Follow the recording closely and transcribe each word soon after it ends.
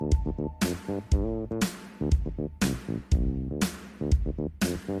Hello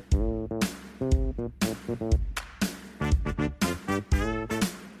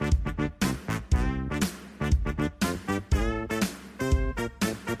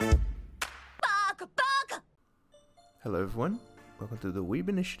everyone, welcome to the Weeb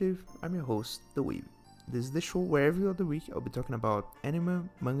Initiative. I'm your host, The Weeb. This is the show where every other week I'll be talking about anime,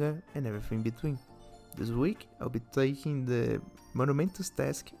 manga, and everything in between. This week I'll be taking the monumentous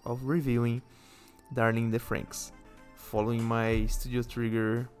task of reviewing Darling the Franxx. Following my Studio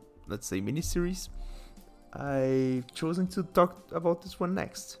Trigger, let's say miniseries, I've chosen to talk about this one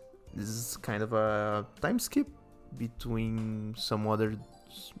next. This is kind of a time skip between some other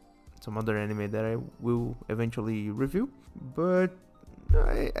anime that I will eventually review, but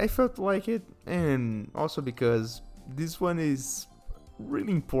I felt like it, and also because this one is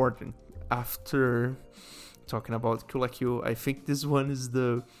really important. After talking about Kill la Kill, I think this one is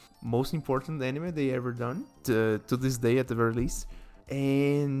the most important anime they ever done, to this day at the very least.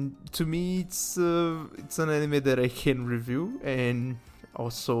 And to me, it's an anime that I can review, and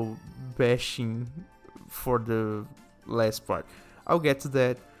also bashing for the last part. I'll get to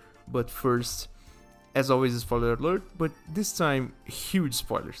that, but first, as always, spoiler alert, but this time, huge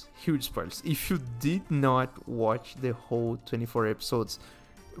spoilers. If you did not watch the whole 24 episodes,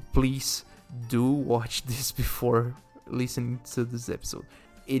 please do watch this before listening to this episode.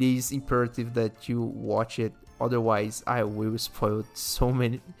 It is imperative that you watch it, otherwise I will spoil so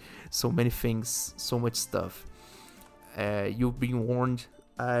many things, so much stuff. You've been warned.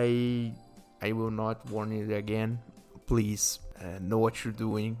 I will not warn you again. Please know what you're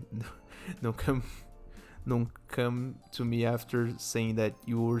doing. Don't come to me after saying that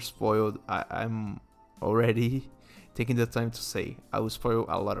you were spoiled. I'm already taking the time to say I will spoil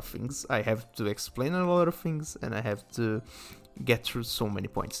a lot of things. I have to explain a lot of things, and I have to get through so many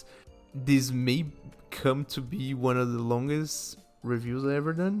points. This may come to be one of the longest reviews I've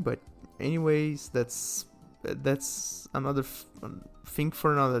ever done, but anyways, that's another thing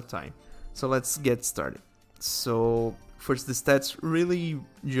for another time. So let's get started. So first, the stats really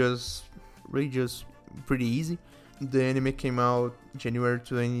just pretty easy. The anime came out January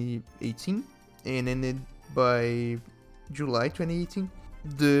 2018 and ended by July 2018.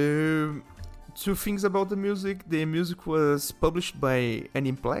 The two things about the music was published by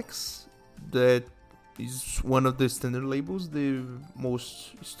Aniplex, that is one of the standard labels the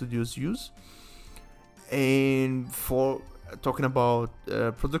most studios use. And for talking about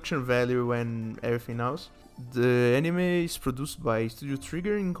production value and everything else, the anime is produced by Studio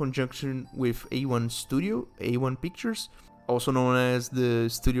Trigger in conjunction with A1 Pictures, also known as the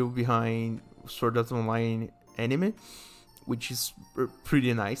studio behind Sword Art Online anime, which is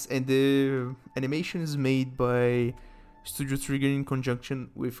pretty nice. And the animation is made by Studio Trigger in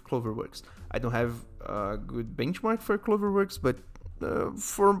conjunction with Cloverworks. I don't have a good benchmark for Cloverworks, but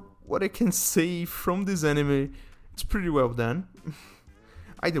for what I can say from this anime, it's pretty well done.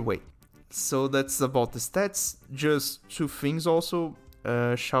 Either way. So that's about the stats. Just two things also.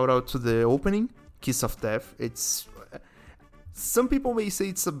 Shout out to the opening, Kiss of Death. It's some people may say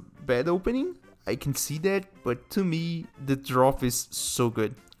it's a bad opening. I can see that, but to me, the drop is so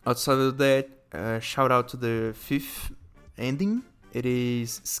good. Outside of that, shout out to the fifth ending. It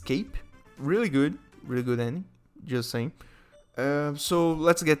is Escape. Really good ending. Just saying. So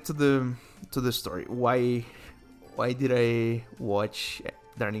let's get to the story. Why did I watch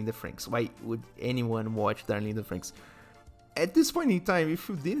Darling the Franxx? Why would anyone watch Darling the Franxx? At this point in time, if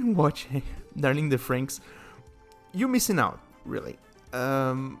you didn't watch Darling the Franxx, you're missing out, really.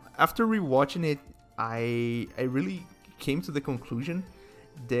 After rewatching it, I really came to the conclusion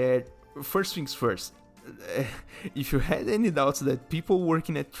that, first things first, if you had any doubts that people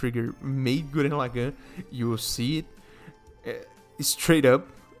working at Trigger made Gurren Lagann, you will see it straight up.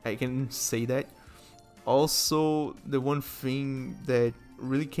 I can say that. Also, the one thing that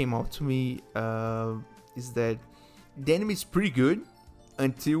really came out to me is that the anime is pretty good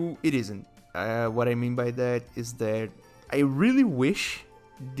until it isn't. What I mean by that is that I really wish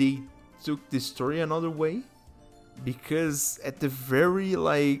they took the story another way, because at the very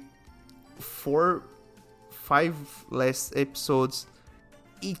 4-5 last episodes,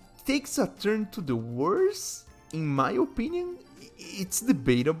 it takes a turn to the worse. In my opinion, it's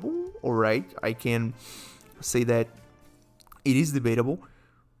debatable, alright, I can say that it is debatable,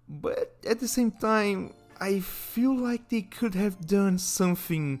 but at the same time, I feel like they could have done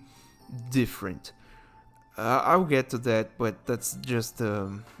something different. I'll get to that, but that's just the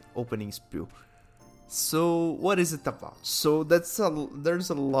opening spiel. So, what is it about? So, there's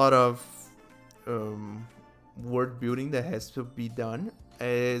a lot of word building that has to be done,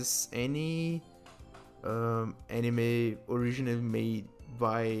 as any anime originally made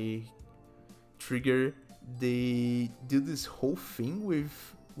by Trigger, they do this whole thing with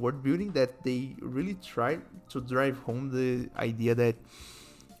world building that they really try to drive home the idea that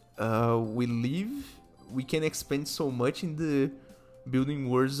we can expand so much in the building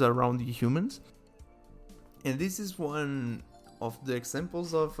worlds around the humans. And this is one of the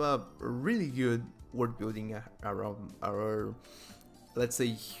examples of really good world building around our, let's say,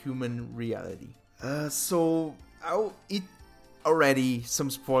 human reality. So I'll eat already some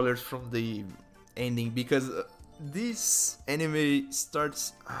spoilers from the ending, because this anime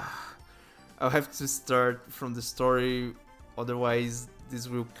starts... I'll have to start from the story, otherwise this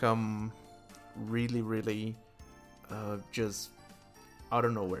will come really just out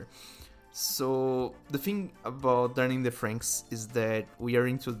of nowhere. So the thing about Darling the Franxx is that we are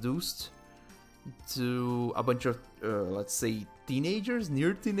introduced to a bunch of, let's say,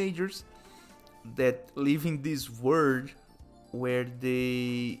 near teenagers, that live in this world where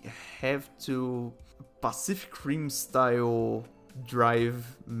they have to Pacific Rim style drive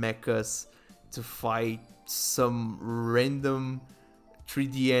mechas to fight some random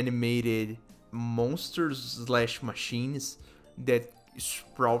 3D animated monsters / machines that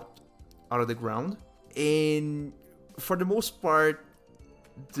sprout out of the ground. And for the most part,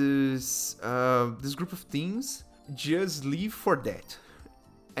 this group of teens just live for that.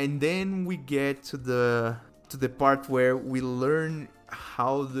 And then we get to the part where we learn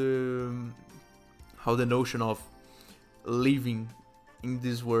how the notion of living in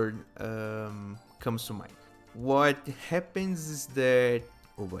this world comes to mind. What happens is that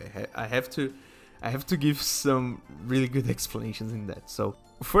I have to give some really good explanations in that. So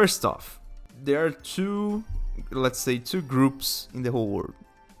first off, there are two groups in the whole world: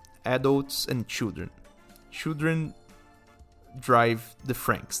 adults and children. Children drive the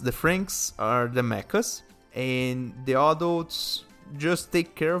Franxx. The Franxx are the mechas, and the adults just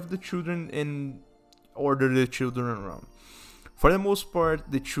take care of the children and order the children around. For the most part,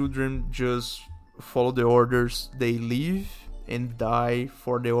 the children just follow the orders. They live and die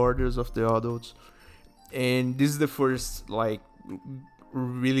for the orders of the adults. And this is the first, like,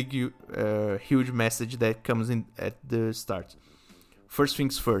 really huge message that comes in at the start. First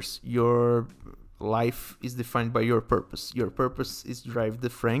things first, your life is defined by your purpose. Your purpose is drive the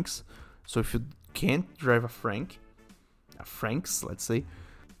Franxx. So if you can't drive a Franxx, let's say,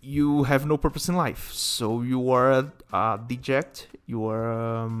 you have no purpose in life. So you are a deject. You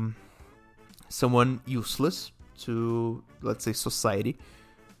are someone useless to, let's say, society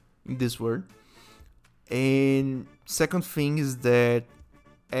in this world. And second thing is that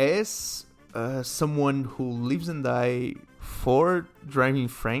as someone who lives and dies for driving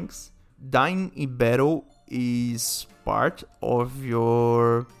Franxx, dying in battle is part of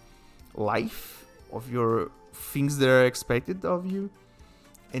your life, of your things that are expected of you,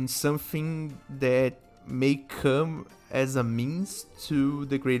 and something that may come as a means to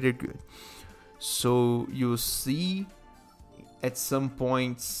the greater good. So you see at some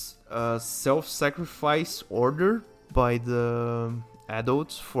points self-sacrifice order by the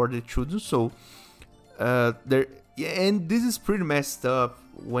adults for the children. So and this is pretty messed up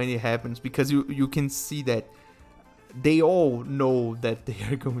when it happens, because you can see that they all know that they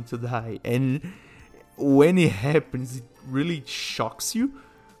are going to die, and when it happens, it really shocks you.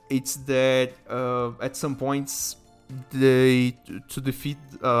 It's that at some points to defeat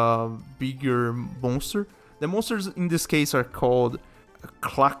a bigger monster. The monsters in this case are called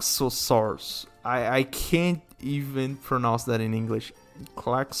Klaxosaurus. I can't even pronounce that in English.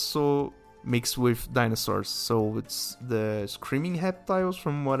 Klaxo mixed with dinosaurs, so it's the screaming reptiles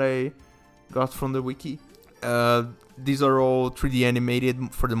from what I got from the wiki. These are all 3D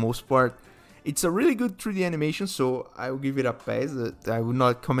animated for the most part. It's a really good 3D animation, so I will give it a pass. I will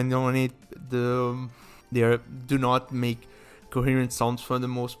not comment on it. They do not make coherent sounds for the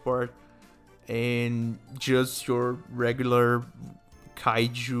most part, and just your regular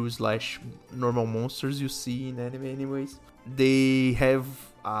kaiju / normal monsters you see in anime anyways. They have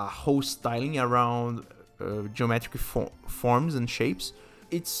a whole styling around geometric forms and shapes.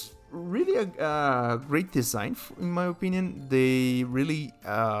 It's really a great design, in my opinion. They really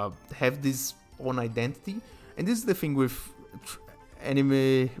have this own identity, and this is the thing with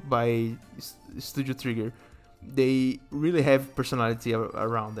anime by Studio Trigger. They really have personality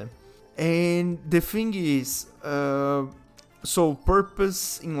around them. And the thing is, so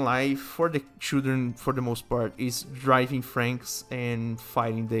purpose in life for the children, for the most part, is driving Franxx and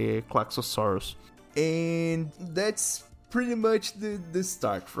fighting the Klaxosaurus. And that's pretty much the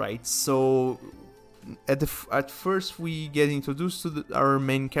start, right? So at first we get introduced to our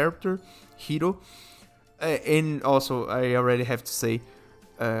main character, Hiro, and also I already have to say,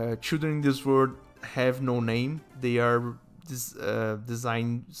 children in this world have no name. They are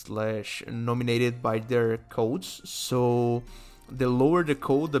designed / nominated by their codes. So the lower the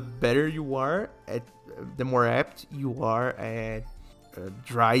code, the better you are at, the more apt you are at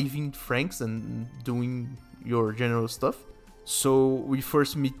driving Franxx and doing your general stuff. So we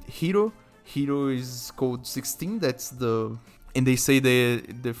first meet Hiro. Hiro is code 16. And they say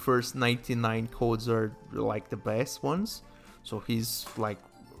the first 99 codes are like the best ones. So he's like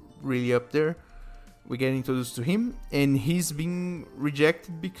really up there. We get introduced to him, and he's being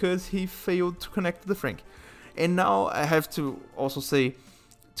rejected because he failed to connect to the Franxx. And now I have to also say,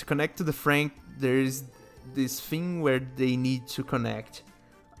 to connect to the Franxx, there is this thing where they need to connect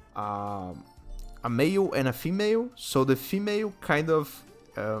a male and a female. So the female kind of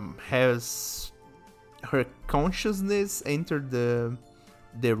has her consciousness enter the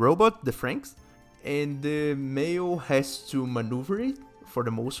robot, the Franxx, and the male has to maneuver it for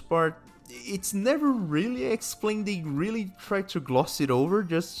the most part. It's never really explained. They really try to gloss it over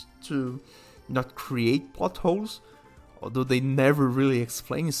just to not create plot holes, although they never really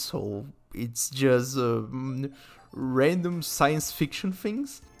explain, so it's just random science fiction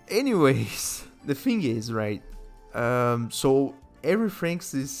things. Anyways, the thing is, right, so every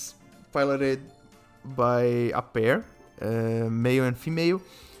Franxx is piloted by a pair, male and female,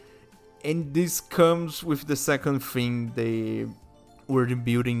 and this comes with the second thing the world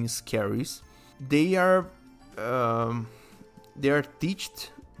building carries. They are taught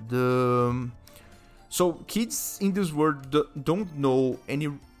so kids in this world don't know any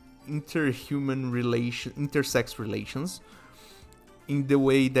intersex relations, in the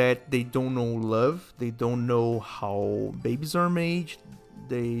way that they don't know love, they don't know how babies are made,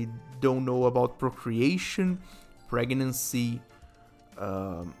 they don't know about procreation, pregnancy,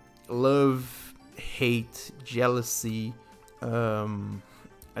 love, hate, jealousy, I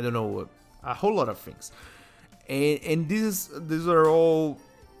don't know, a whole lot of things. And these are all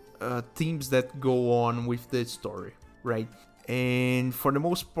themes that go on with the story, right? And for the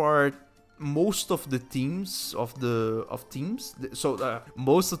most part, most of the teams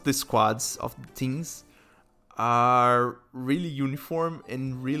most of the squads of the teams are really uniform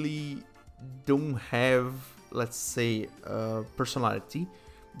and really don't have, let's say, personality.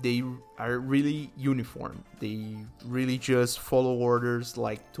 They are really uniform. They really just follow orders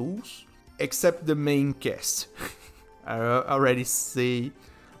like tools, except the main cast. Let's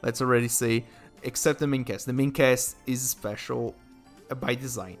already say, except the main cast. The main cast is special by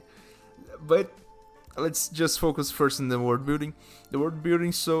design. But let's just focus first on the world building. The world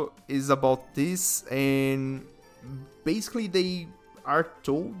building is about this, and basically they are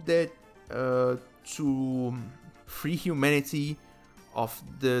told that to free humanity of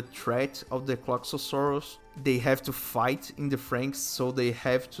the threat of the Cloxosaurus, they have to fight in the Franxx, so they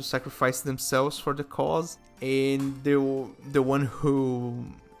have to sacrifice themselves for the cause. And the one who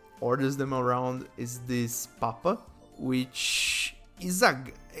orders them around is this Papa, which is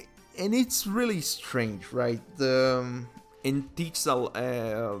and it's really strange, right? And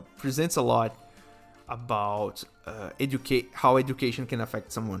presents a lot about how education can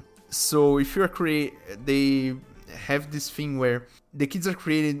affect someone. So if you're they have this thing where the kids are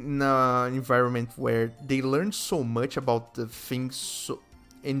created in an environment where they learn so much about the things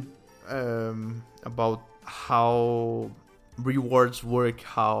about how rewards work,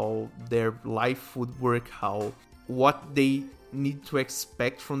 how their life would work, what they need to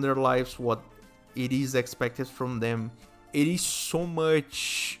expect from their lives, what it is expected from them. It is so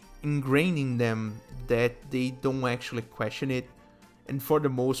much ingrained in them that they don't actually question it. And for the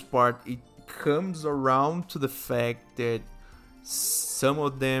most part, it comes around to the fact that some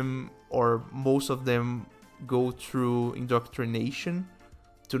of them, or most of them, go through indoctrination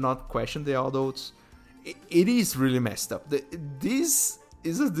to not question the adults. It is really messed up. This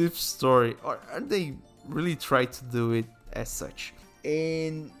is a deep story, or they really try to do it as such.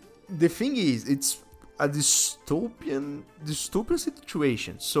 And the thing is, it's a dystopian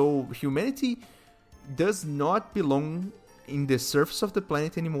situation. So humanity does not belong in the surface of the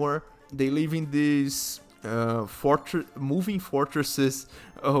planet anymore. They live in these moving fortresses.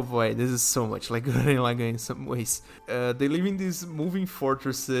 Oh boy, this is so much like Gurren Lagann in some ways. They live in these moving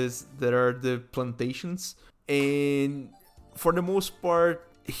fortresses that are the plantations, and for the most part,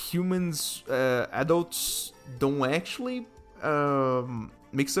 humans, adults don't actually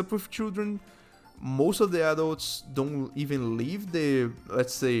mix up with children. Most of the adults don't even leave the,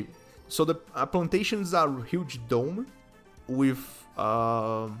 let's say, so the plantations are a huge dome with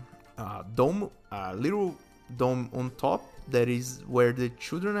a dome, a little dome on top that is where the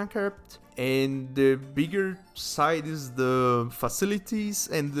children are kept, and the bigger side is the facilities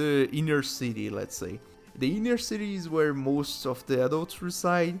and the inner city, let's say. The inner city is where most of the adults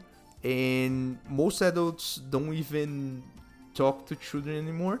reside, and most adults don't even talk to children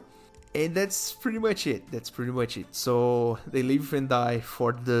anymore. And that's pretty much it. So they live and die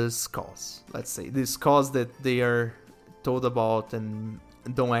for this cause, let's say. This cause that they are told about and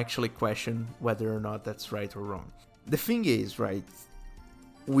don't actually question whether or not that's right or wrong. The thing is, right,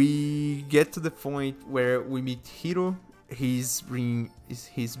 we get to the point where we meet Hiro. He's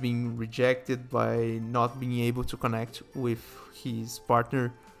being rejected by not being able to connect with his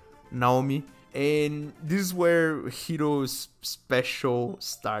partner Naomi, and this is where Hiro's special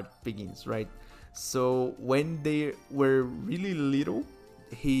start begins, right? So when they were really little,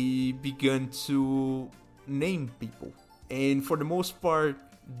 he began to name people, and for the most part,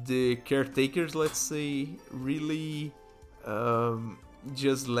 the caretakers, let's say, really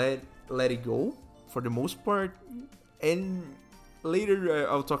just let it go for the most part. And later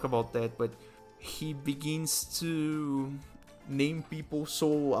I'll talk about that, but he begins to name people,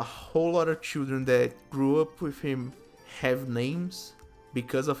 so a whole lot of children that grew up with him have names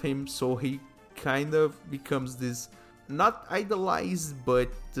because of him. So he kind of becomes this, not idolized,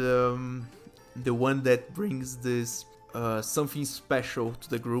 but the one that brings this something special to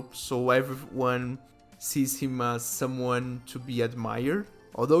the group. So everyone sees him as someone to be admired,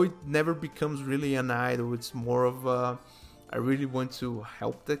 although it never becomes really an idol. It's more of I really want to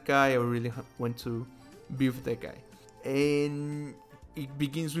help that guy, I really want to be with that guy. And it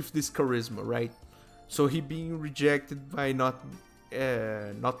begins with this charisma, right? So he being rejected by not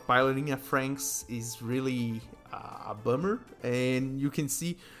piloting a Franxx is really a bummer. And you can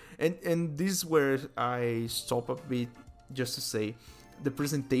see, and this is where I stop a bit just to say the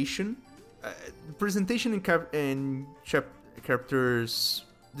presentation and characters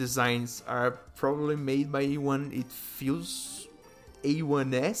designs are probably made by A1. It feels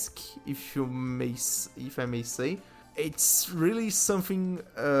A1-esque, if I may say. It's really something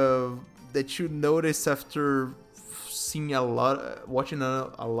that you notice after watching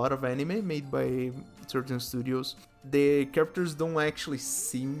a lot of anime made by certain studios. The characters don't actually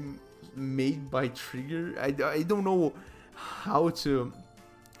seem made by Trigger. I don't know how to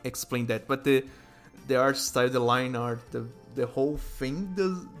explain that, but the art style, the line art, the whole thing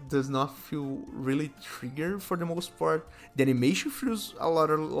does not feel really Trigger for the most part. The animation feels a lot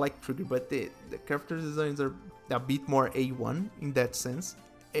like Trigger, but the character designs are a bit more A1 in that sense.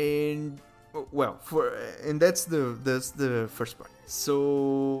 And that's the first part.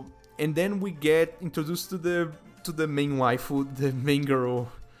 So, and then we get introduced to the main waifu, the main girl,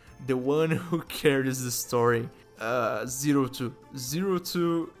 the one who carries the story, 02.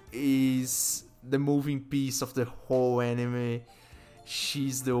 02 is the moving piece of the whole anime.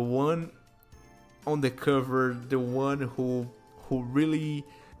 She's the one on the cover, the one who really,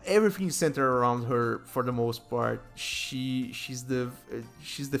 everything is centered around her for the most part. She's the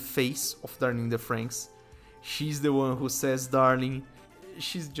face of Darling the Franxx. She's the one who says darling.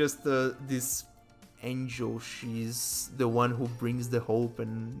 She's just this angel. She's the one who brings the hope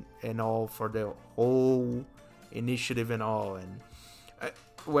and all for the whole initiative and all. And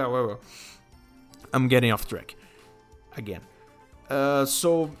well, I'm getting off track again.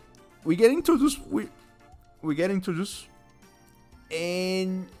 So we get introduced. We get introduced.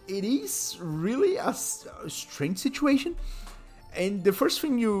 And it is really a strange situation. And the first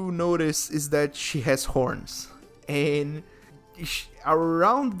thing you notice is that she has horns. And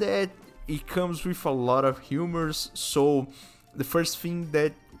around that, it comes with a lot of humors. So the first thing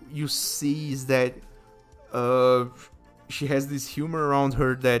that you see is that she has this humor around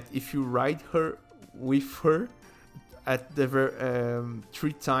her that if you ride her with her at the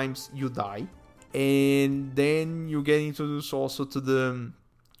 3 times, you die. And then you get introduced also to the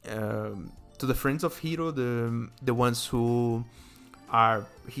friends of Hiro, the ones who are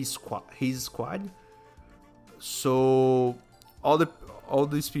his squad. So all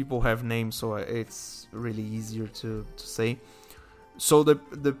these people have names, so it's really easier to say. So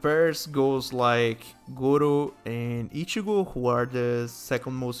the pairs goes like Goro and Ichigo, who are the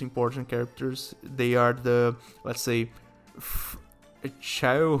second most important characters. They are the, let's say,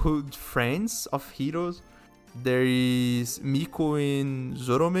 childhood friends of heroes. There is Miko and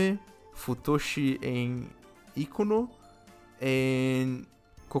Zorome, Futoshi and Ikuno, and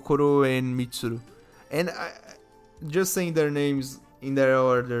Kokoro and Mitsuru. And just saying their names in their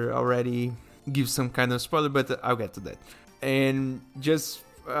order already gives some kind of spoiler, but I'll get to that. And just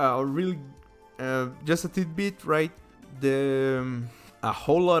really just a tidbit, right? The a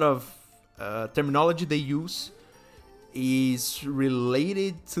whole lot of terminology they use is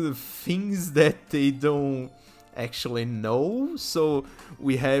related to things that they don't actually know. So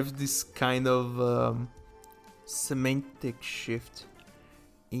we have this kind of semantic shift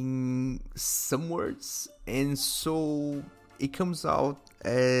in some words, and so it comes out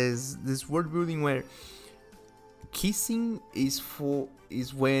as this word building where kissing is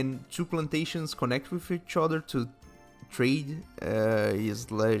when two plantations connect with each other to trade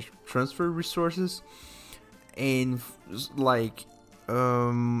slash transfer resources, and like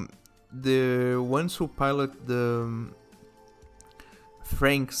the ones who pilot the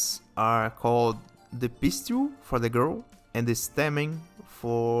Franxx are called the pistil for the girl and the stemming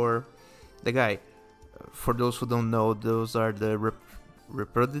for the guy. For those who don't know, those are the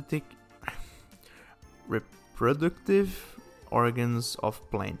reproductive organs of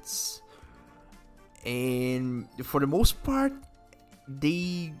plants. And for the most part,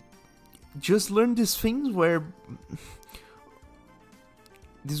 they just learn these things where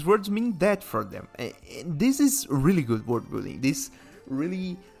these words mean that for them. And this is really good word building. This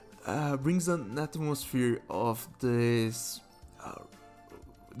really brings an atmosphere of this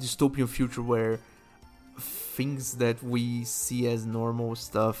dystopian future where things that we see as normal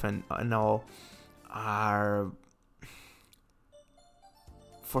stuff and all are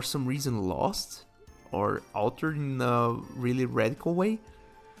for some reason lost or altered in a really radical way.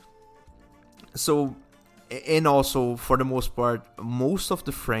 So, and also for the most part, most of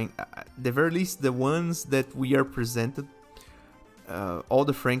the the very least the ones that we are presented, all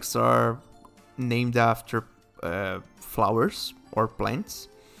the Franxx are named after flowers or plants.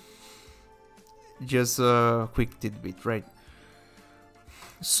 Just a quick tidbit, right?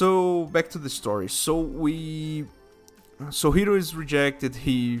 So back to the story. So Hiro is rejected.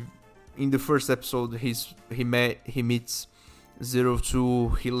 In the first episode he meets 02.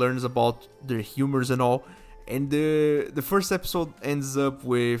 He learns about their humors and all. And the first episode ends up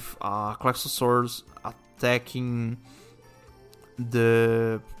with Klaxosaurus attacking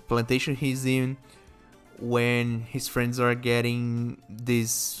the plantation he's in when his friends are getting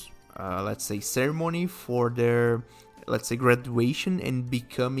this let's say ceremony for their, let's say, graduation and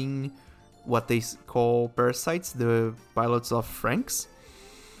becoming what they call parasites, the pilots of Franxx.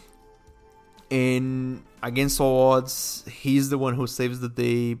 And against all odds, he's the one who saves the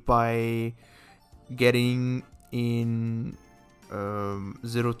day by getting in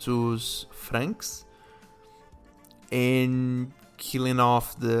 02's Franxx and killing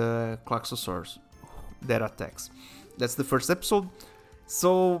off the Klaxosaurus that attacks. That's the first episode.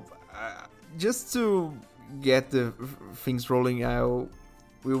 So just to get the things rolling, I will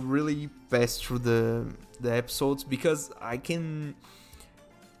really pass through the episodes because I can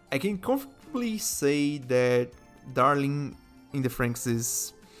comfortably say that Darling in the Franxx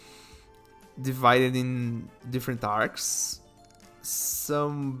is divided in different arcs,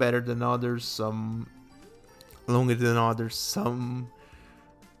 some better than others, some longer than others, some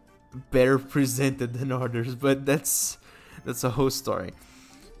better presented than others, but that's a whole story.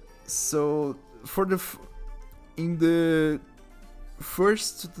 So for in the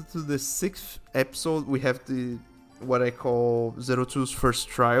first to the 6th episode, we have what I call 02's first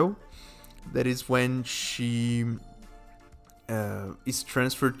trial. That is when she is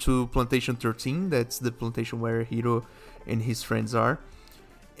transferred to Plantation 13. That's the plantation where Hiro and his friends are.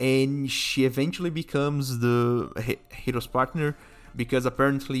 And she eventually becomes Hiro's partner because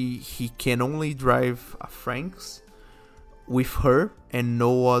apparently he can only drive a Franxx with her and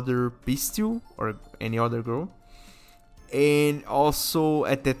no other pistil or any other girl. And also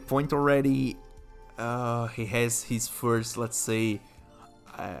at that point already he has his first, let's say,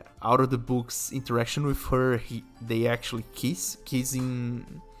 out of the books interaction with her. They actually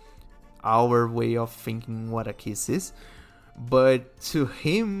kissing our way of thinking what a kiss is, but to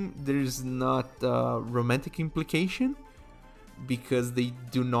him there's not a romantic implication because they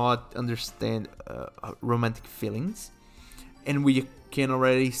do not understand romantic feelings. And we can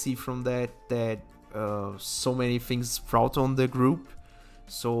already see from that so many things sprout on the group.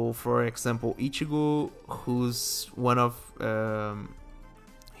 So, for example, Ichigo, who's one of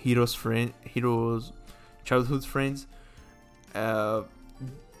Hiro's childhood friends,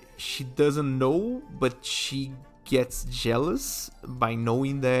 she doesn't know, but she gets jealous by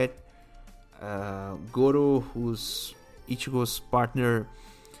knowing that Goro, who's Ichigo's partner,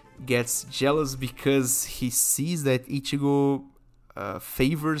 gets jealous because he sees that Ichigo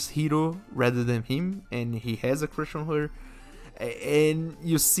favors Hiro rather than him, and he has a crush on her. And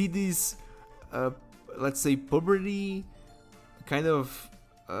you see this, let's say, puberty kind of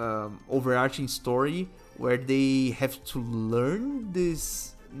overarching story where they have to learn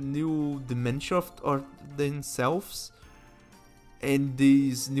this new dimension of themselves and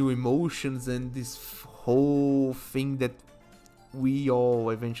these new emotions and this whole thing that we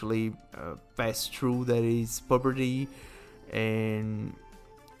all eventually pass through, that is puberty and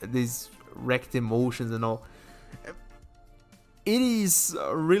these wrecked emotions and all. It is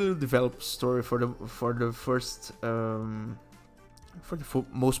a really developed story for the first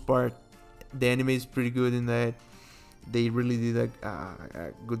most part. The anime is pretty good in that. They really did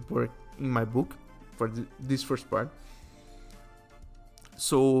a good work in my book for this first part.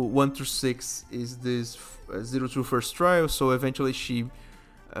 So 1 through 6 is this 0 to first trial. So eventually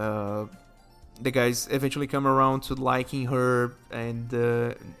the guys eventually come around to liking her, and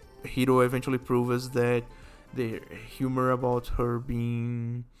Hiro eventually proves that the humor about her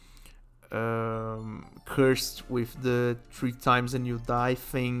being cursed with the 3 times and you die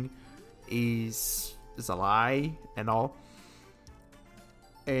thing is a lie and all.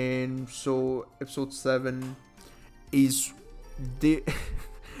 And so episode 7 is the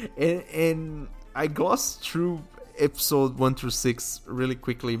and I glossed through episode 1 through 6 really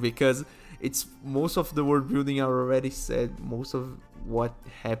quickly because it's most of the world building I already said, most of what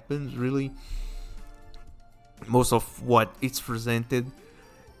happens, really most of what it's presented.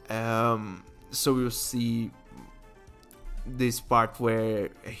 So you'll see this part where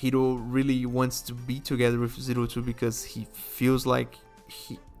Hiro really wants to be together with 02 because he feels like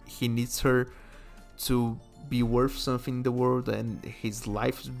he needs her to be worth something in the world, and his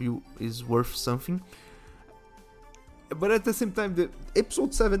life is worth something. But at the same time, the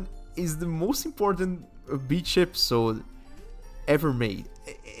episode 7 is the most important beach episode ever made,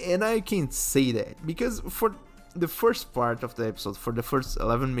 and I can say that because for the first part of the episode, for the first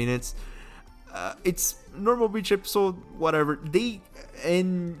 11 minutes, it's normal beach episode, whatever.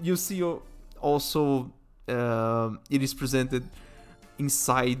 And you see also it is presented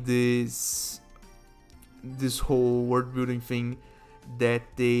inside this whole world building thing that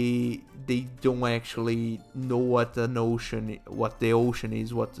they don't actually know what the ocean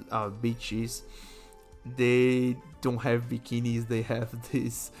is, what a beach is. They don't have bikinis, they have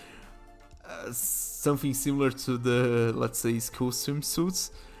this something similar to the, let's say, school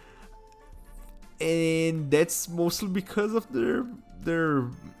swimsuits, and that's mostly because of their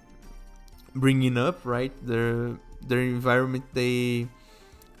bringing up, right? Their environment they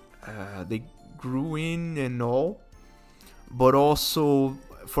grew in and all. But also,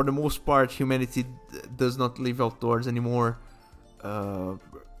 for the most part, humanity does not live outdoors anymore.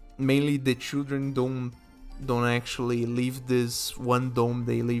 Mainly the children don't actually leave this one dome.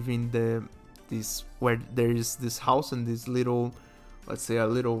 They live in this where there is this house and this little, let's say, a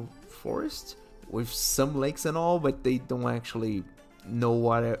little forest with some lakes and all, but they don't actually know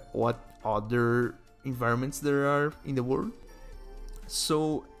what other environments there are in the world.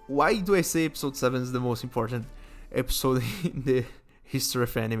 So why do I say episode 7 is the most important episode in the history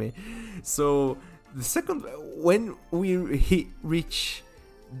of anime? So the second, when we reach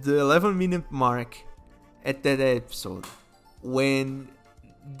the 11-minute mark at that episode, when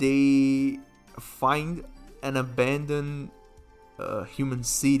they find an abandoned human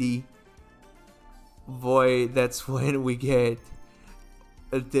city, boy, that's when we get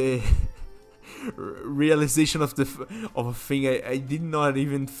the realization of a thing I did not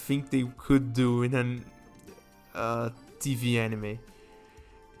even think they could do in an TV anime.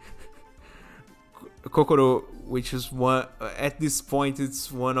 Kokoro, which is one at this point,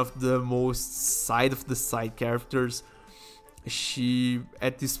 it's one of the most side characters. She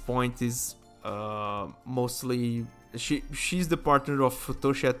at this point is mostly she's the partner of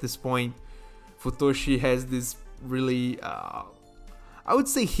Futoshi at this point. Futoshi has this really I would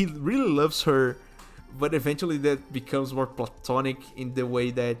say he really loves her, but eventually that becomes more platonic in the way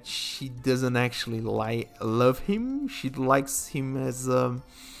that she doesn't actually love him. She likes him as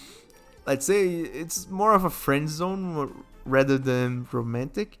let's say it's more of a friend zone rather than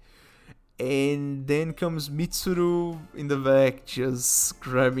romantic. And then comes Mitsuru in the back, just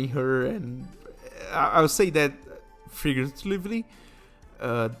grabbing her, and I'll say that figuratively.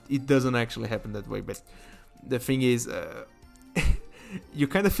 It doesn't actually happen that way, but the thing is, you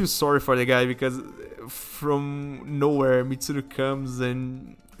kind of feel sorry for the guy because from nowhere Mitsuru comes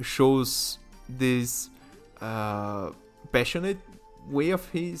and shows this passionate way of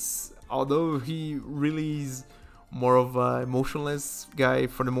his, although he really is more of an emotionless guy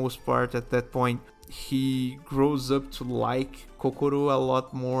for the most part at that point. He grows up to like Kokoro a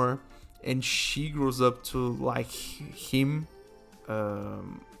lot more, and she grows up to like him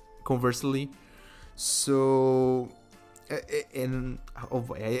conversely. So, and oh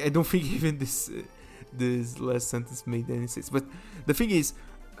boy, I don't think even this last sentence made any sense. But the thing is,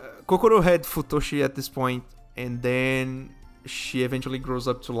 Kokoro had Futoshi at this point, and then she eventually grows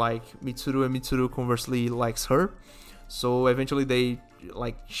up to like Mitsuru, and Mitsuru conversely likes her. So eventually they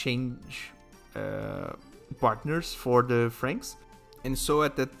like change partners for the Franxx. And so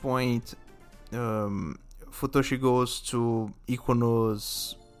at that point, Futoshi goes to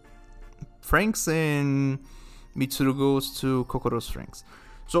Ikono's Franxx and Mitsuru goes to Kokoro's Franxx.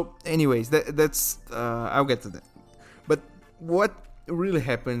 So anyways, that's I'll get to that. But what really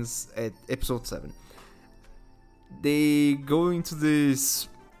happens at episode 7? They go into this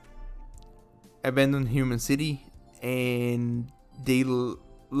abandoned human city and they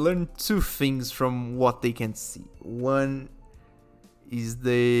learn two things from what they can see. One is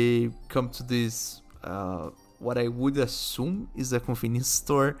they come to this what I would assume is a convenience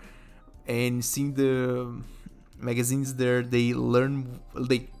store, and seeing the magazines there, they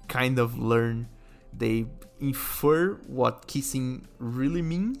kind of learn, they infer what kissing really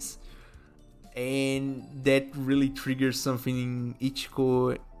means, and that really triggers something in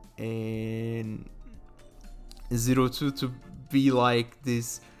Ichiko and 02 to be like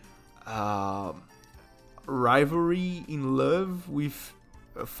this rivalry in love with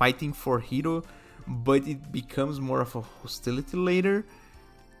fighting for Hiro, but it becomes more of a hostility later.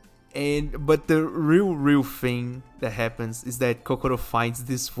 But the real thing that happens is that Kokoro finds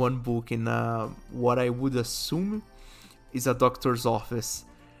this one book in what I would assume is a doctor's office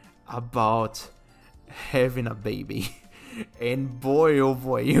about having a baby. And boy, oh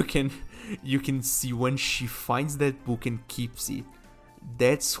boy, you can see when she finds that book and keeps it.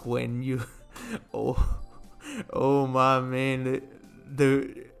 That's when you, oh my man,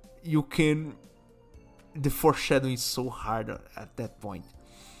 the foreshadowing is so hard at that point.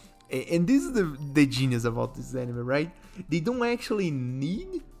 And this is the genius about this anime, right? They don't actually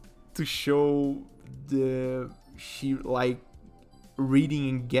need to show she like reading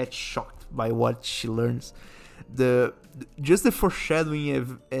and get shocked by what she learns. Just the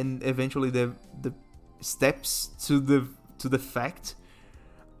foreshadowing and eventually the steps to the fact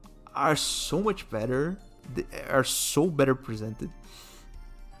are so much better. They are so better presented.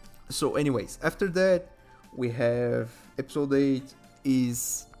 So anyways, after that we have episode 8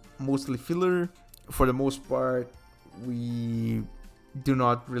 is mostly filler. For the most part, we do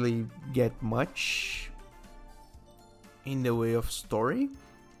not really get much in the way of story,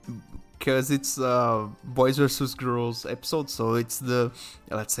 because it's boys versus girls episode, so it's the,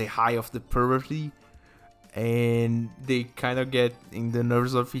 let's say, high of the puberty, and they kind of get in the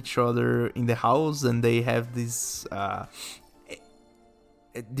nerves of each other in the house, and they have this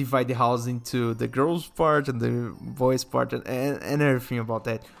divide the house into the girls part and the boys part and everything about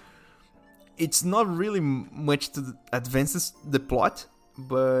that. It's not really much to advances the plot,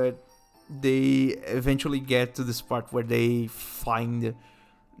 but they eventually get to this part where they find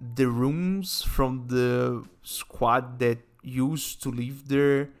the rooms from the squad that used to live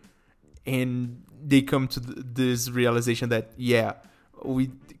there, and they come to this realization that, yeah,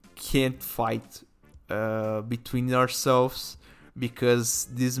 we can't fight between ourselves, because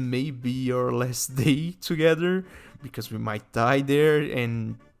this may be our last day together, because we might die there,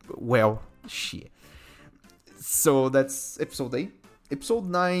 and well, shit. So that's episode 8. Episode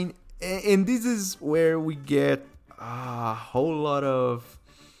 9, and this is where we get a whole lot of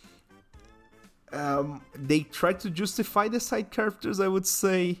they try to justify the side characters, I would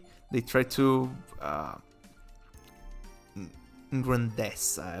say. They try to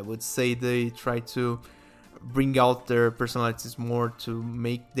engrandece, I would say. They try to bring out their personalities more to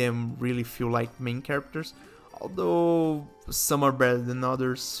make them really feel like main characters, although some are better than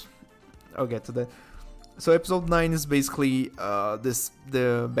others. I'll get to that. So episode 9 is basically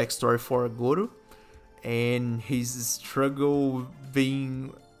the backstory for Goro and his struggle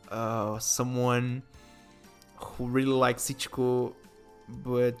being someone who really likes Ichiko,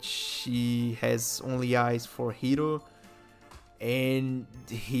 but she has only eyes for Hiro, and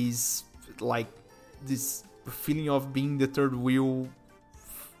he's like this feeling of being the third wheel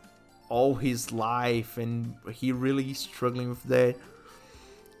all his life, and he really is struggling with that.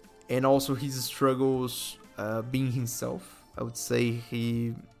 And also his struggles being himself. I would say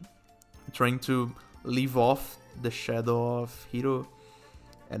he trying to live off the shadow of Hiro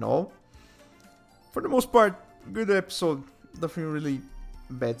and all. For the most part, good episode. Nothing really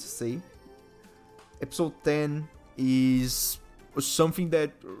bad to say. Episode 10 is something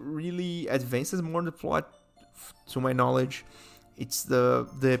that really advances more the plot, to my knowledge. It's the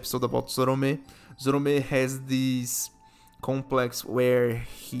episode about Zorome. Zorome has this complex where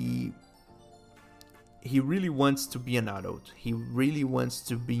he really wants to be an adult. He really wants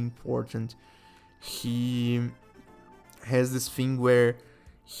to be important he has this thing where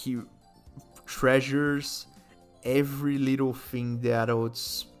he treasures every little thing the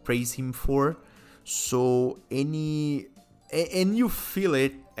adults praise him for. So and you feel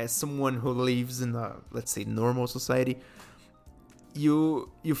it as someone who lives in a, let's say, normal society. You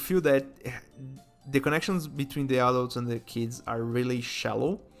feel that the connections between the adults and the kids are really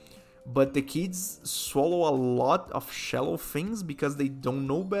shallow, but the kids swallow a lot of shallow things because they don't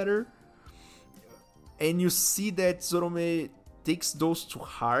know better. And you see that Zorome takes those to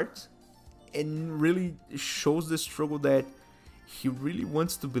heart and really shows the struggle that he really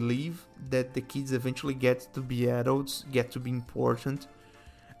wants to believe that the kids eventually get to be adults, get to be important.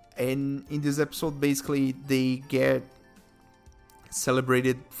 And in this episode, basically, they get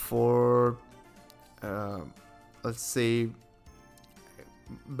celebrated for, let's say,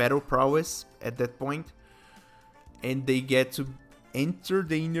 battle prowess at that point. And they get to enter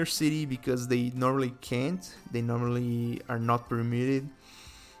the inner city because they normally can't. They normally are not permitted.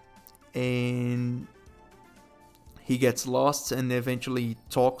 And he gets lost and eventually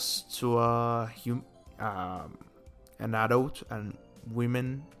talks to an adult and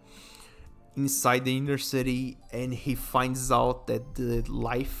women inside the inner city, and he finds out that the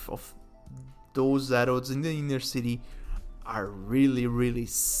life of those adults in the inner city are really, really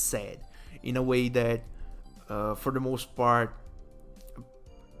sad, in a way that for the most part,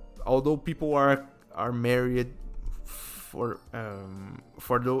 although people are married, for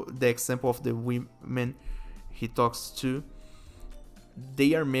the example of the women he talks to,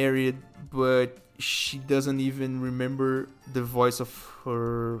 they are married, but she doesn't even remember the voice of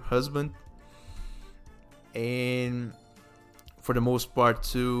her husband. And for the most part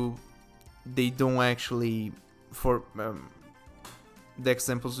too, they don't actually, for the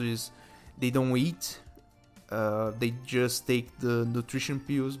examples is, they don't eat, they just take the nutrition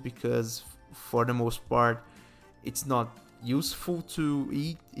pills because for the most part it's not useful to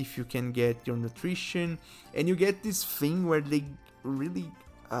eat if you can get your nutrition. And you get this thing where they really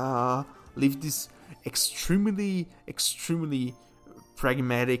live this extremely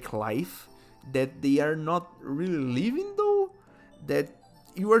pragmatic life that they are not really living, though, that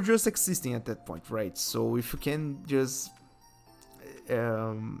you are just existing at that point, right? So if you can just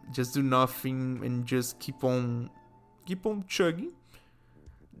do nothing and just keep on chugging,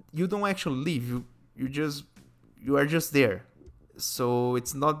 you don't actually live, you are just there. So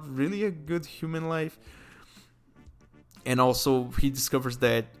it's not really a good human life. And also he discovers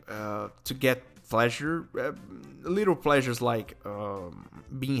that to get pleasure, little pleasures like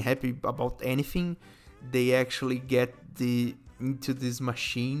being happy about anything, they actually get into these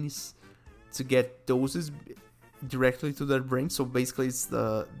machines to get doses directly to their brain. So basically it's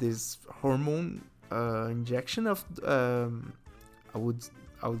this hormone injection of I would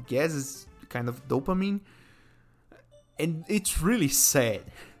guess it's kind of dopamine. And it's really sad.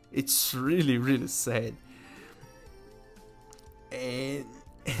 It's really, really sad. And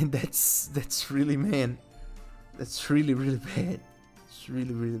that's really, man, that's really, really bad. It's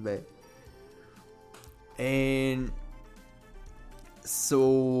really, really bad. And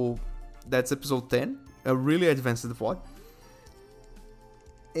so that's episode 10. A really advanced plot.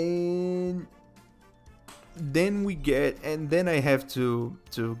 And then I have to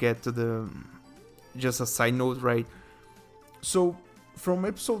get to the, just a side note, right? So from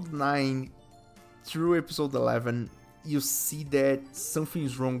episode 9 through episode 11, you see that something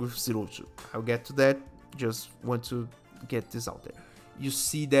is wrong with 02. I'll get to that. Just want to get this out there. You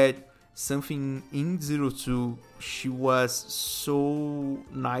see that something in 02, she was so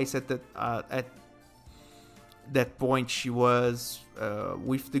nice at that point. She was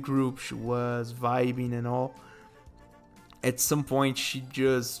with the group, she was vibing and all. At some point, she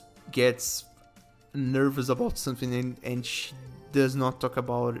just gets nervous about something and she does not talk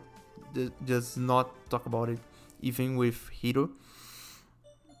about it even with Hiro.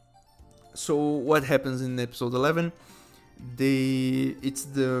 So what happens in episode 11? It's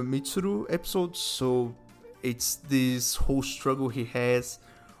the Mitsuru episode, so it's this whole struggle he has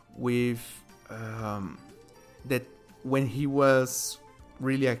with that when he was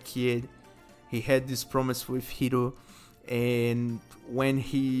really a kid, he had this promise with Hiro, and when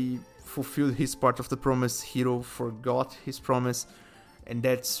he fulfilled his part of the promise, Hiro forgot his promise, and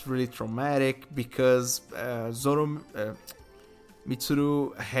that's really traumatic because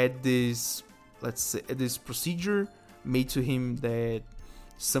Mitsuru had this, let's say, this procedure made to him that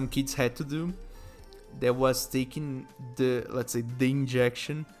some kids had to do, that was taking the, let's say, the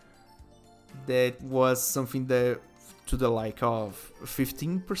injection, that was something that to the like of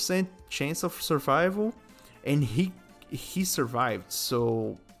 15% chance of survival, and he survived.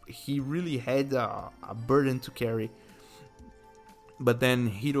 So he really had a burden to carry. But then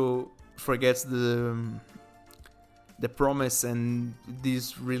Hiro forgets the promise, and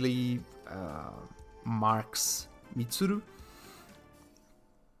this really marks Mitsuru.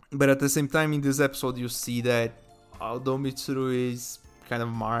 But at the same time, in this episode, you see that although Mitsuru is kind of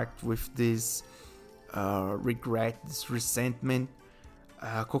marked with this regret, this resentment,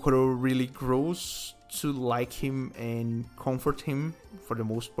 Kokoro really grows to like him and comfort him for the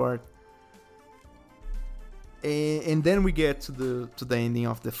most part. And then we get to the ending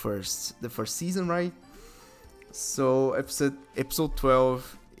of the first season, right? So episode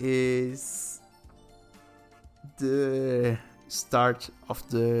 12 is the start of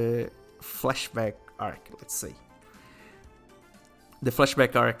the flashback arc, let's say. The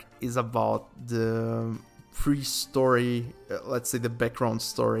flashback arc is about the pre-story, let's say the background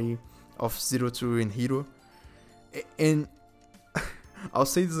story of 02 and Hiro. And I'll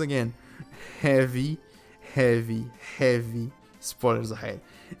say this again, heavy spoilers ahead.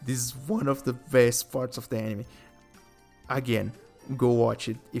 This is one of the best parts of the anime. Again, go watch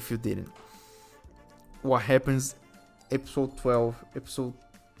it if you didn't. What happens episode 12, episode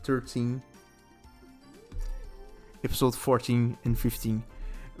 13, episode 14 and 15.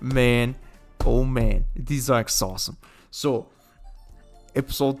 Man, oh man, these are awesome. So,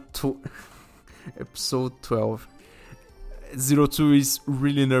 episode 12. 02 is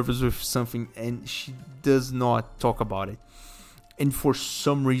really nervous with something and she does not talk about it. And for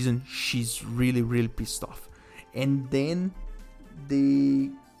some reason, she's really pissed off. And then they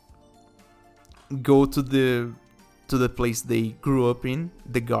go to the place they grew up in,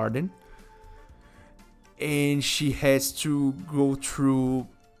 the garden. And she has to go through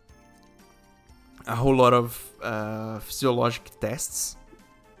a whole lot of physiologic tests,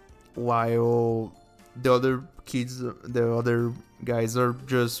 while the other kids, the other guys are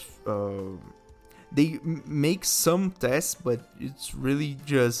just they make some tests, but it's really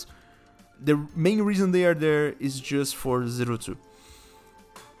just the main reason they are there is just for 02.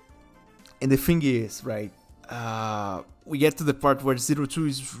 And the thing is, right, we get to the part where 02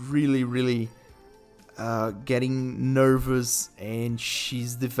 is really getting nervous, and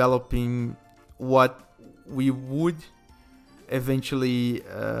she's developing what we would eventually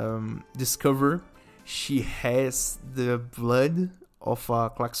discover. She has the blood of a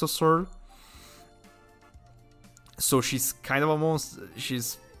Klaxosaur, so she's kind of a monster.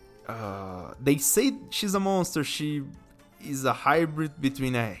 They say she's a monster. She is a hybrid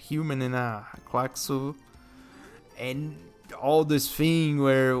between a human and a Klaxo, and all this thing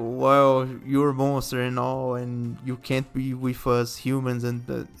where, well, you're a monster and all, and you can't be with us humans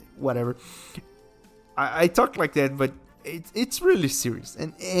and whatever. I talk like that, but it's really serious,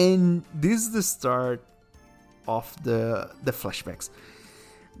 and this is the start of the flashbacks,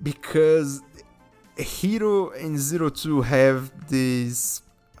 because Hiro and 02 have this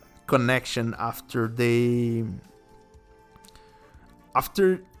connection after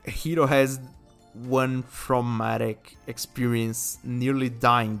Hiro has one traumatic experience, nearly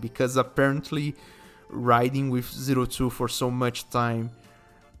dying, because apparently riding with 02 for so much time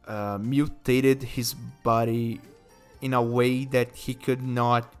mutated his body in a way that he could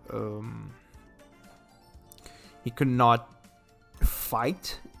not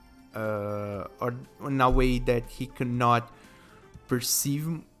fight, or in a way that he could not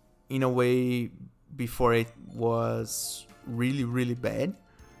perceive in a way before it was really bad,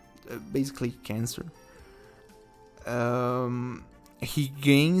 basically cancer. He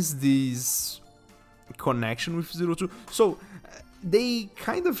gains this connection with 02. So they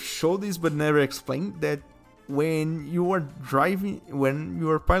kind of show this but never explain that when you are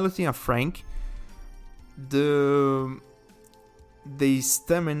piloting a Franxx, the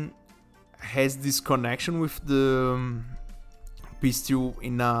stamen has this connection with the pistol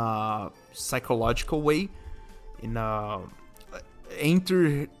in a psychological way,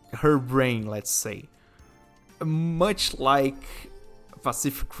 enter her brain, let's say, much like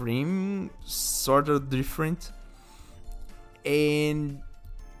Pacific Rim, sort of different. And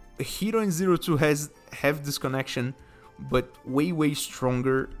Hiro and 02 have this connection, but way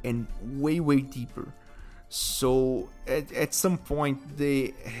stronger and way deeper. So at some point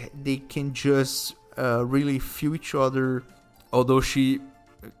they can just really feel each other, although she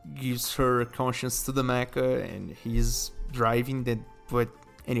gives her conscience to the mecha and he's driving that. But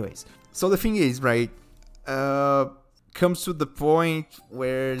anyways, so the thing is, right, comes to the point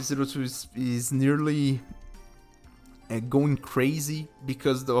where 02 is nearly going crazy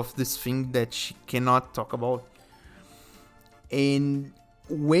because of this thing that she cannot talk about. And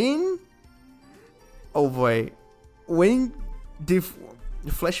when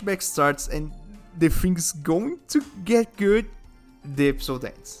the flashback starts and the thing's going to get good, the episode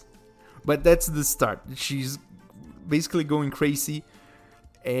ends. But that's the start. She's basically going crazy,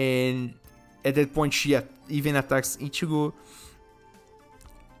 and at that point she even attacks Ichigo.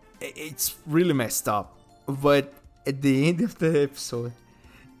 It's really messed up. But at the end of the episode,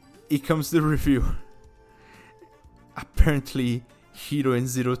 it comes the reveal. Apparently, Hiro and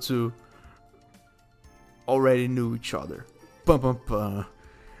Zero Two already knew each other. Bum, bum, bum.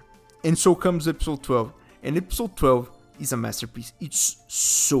 And so comes episode 12. And episode 12 is a masterpiece. It's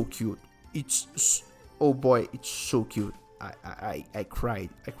so cute. Oh boy, it's so cute. I cried.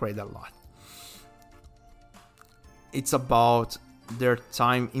 I cried a lot. It's about their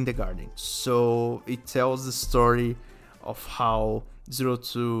time in the garden. So it tells the story of how Zero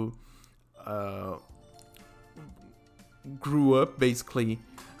Two grew up, basically,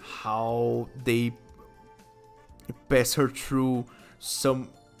 how they pass her through some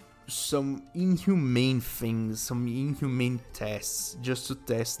inhumane things, some inhumane tests, just to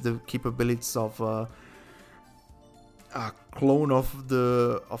test the capabilities of a clone of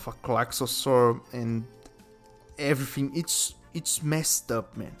a Klaxosaur and everything. It's messed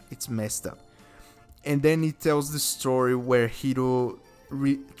up, man. It's messed up. And then it tells the story where Hiro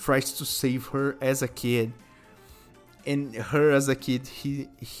tries to save her as a kid, and her as a kid,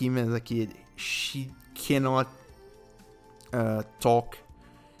 him as a kid, she cannot talk.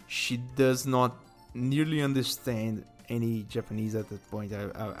 She does not nearly understand any Japanese at that point.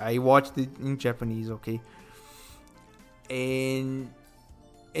 I watched it in Japanese, okay? And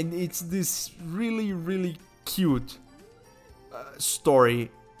it's this really, really cute story.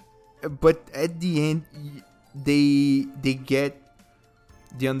 But at the end, they get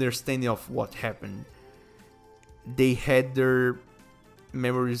the understanding of what happened. They had their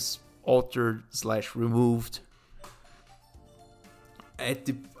memories altered / removed. At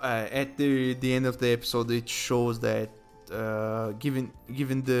the end of the episode, it shows that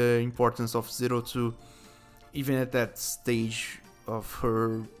given the importance of Zero Two, even at that stage of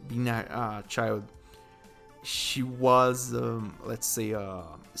her being a child, she was, let's say, a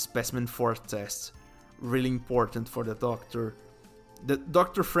specimen for a test, really important for the doctor. The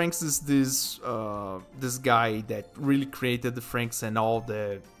Dr. Franxx is this guy that really created the Franxx and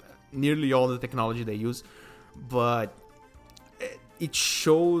nearly all the technology they use, but it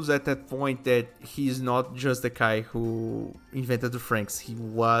shows at that point that he's not just the guy who invented the Franxx. He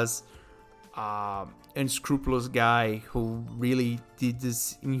was an unscrupulous guy who really did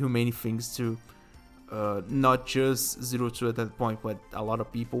these inhumane things to not just Zero Two at that point, but a lot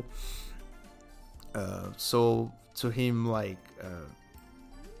of people. So to him, like,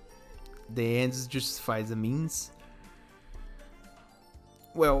 the ends justify the means.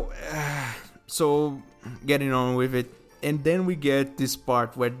 Well, so getting on with it. And then we get this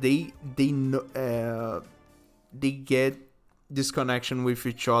part where they get this connection with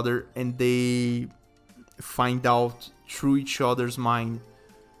each other, and they find out through each other's mind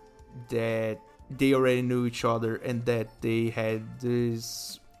that they already knew each other and that they had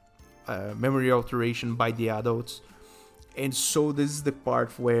this memory alteration by the adults. And so this is the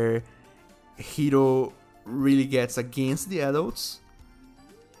part where Hiro really gets against the adults.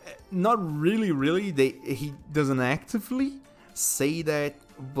 Not really, he doesn't actively say that,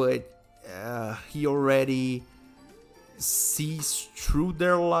 but he already sees through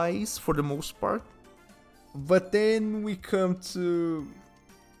their lies for the most part. But then we come to...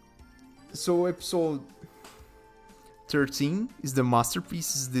 So episode 13 is the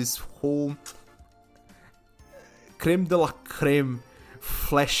masterpiece, is this whole creme de la creme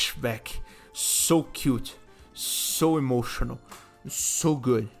flashback. So cute, so emotional, so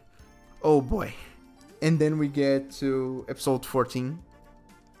good. Oh boy. And then we get to episode 14.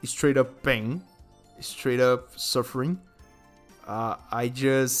 Straight up pain. Straight up suffering. Oh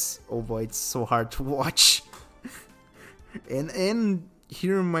boy, it's so hard to watch. and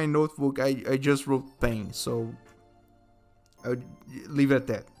here in my notebook, I just wrote pain. So I would leave it at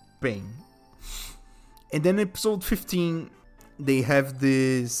that. Pain. And then episode 15, they have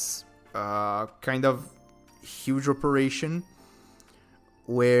this kind of huge operation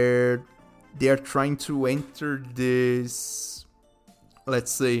where they are trying to enter this,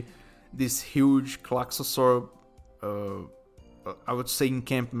 let's say, this huge Klaxosaur, I would say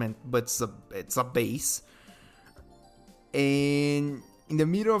encampment, but it's a base. And in the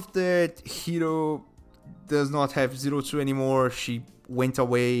middle of that, Hiro does not have Zero Two anymore. She went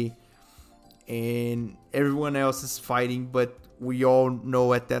away, and everyone else is fighting, but we all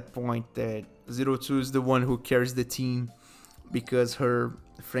know at that point that Zero Two is the one who carries the team, because her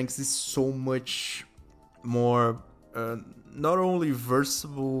Franxx is so much more not only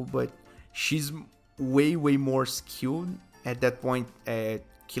versatile, but she's way more skilled at that point at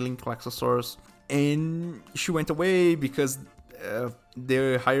killing Klaxosaurus. And she went away because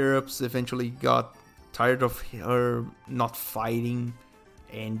the higher ups eventually got tired of her not fighting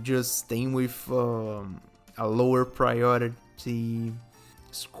and just staying with a lower priority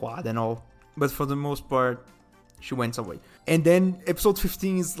squad and all. But for the most part, she went away. And then episode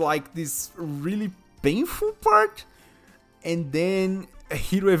 15 is like this really painful part. And then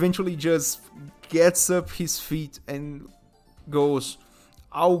Hiro eventually just gets up his feet and goes,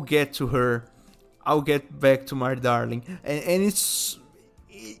 I'll get to her. I'll get back to my darling. And it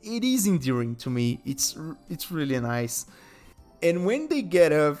is endearing to me. It's really nice. And when they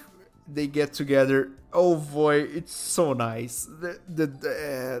get up, they get together. Oh boy, it's so nice.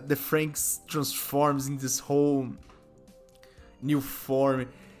 The Franxx transforms in this whole new form,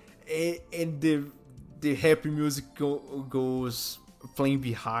 and the happy music goes playing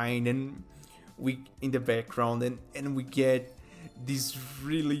behind, and we in the background, and we get this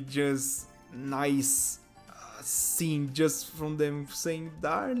really just nice scene just from them saying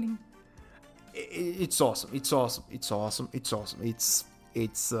 "darling." It's awesome. It's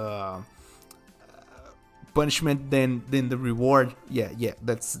punishment then the reward. Yeah,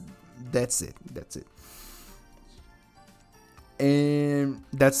 that's it. And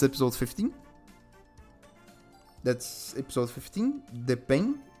that's episode 15. The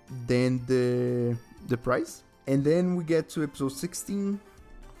pain, then the prize, and then we get to episode 16,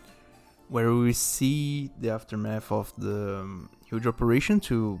 where we see the aftermath of the huge operation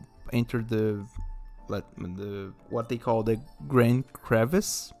to enter the what they call the Grand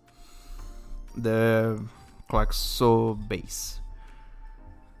Crevice, the Klaxo base.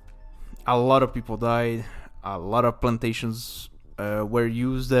 A lot of people died. A lot of plantations were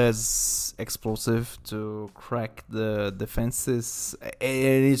used as explosive to crack the defenses.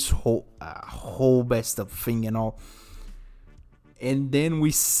 It's a whole messed up thing and all. And then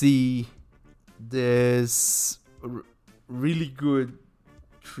we see this really good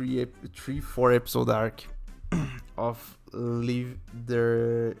 3-4 episode arc of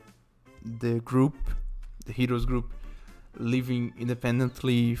the group, the heroes group, living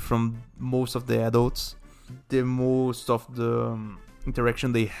independently from most of the adults. The most of the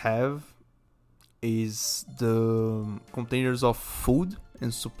interaction they have is the containers of food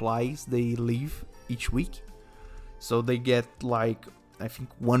and supplies they leave each week. So they get like, I think,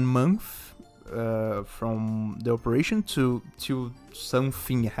 1 month from the operation till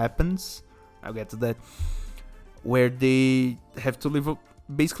something happens. I'll get to that. Where they have to live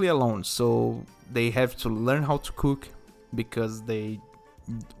basically alone. So they have to learn how to cook because they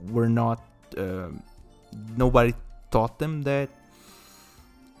were not... nobody taught them that.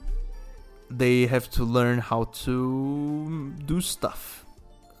 They have to learn how to do stuff.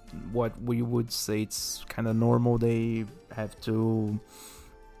 What we would say it's kind of normal. They have to,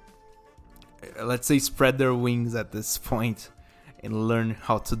 let's say, spread their wings at this point and learn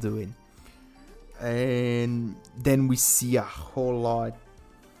how to do it. And then we see a whole lot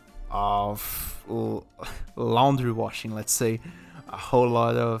of laundry washing, let's say. A whole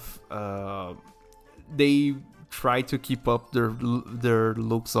lot of they try to keep up their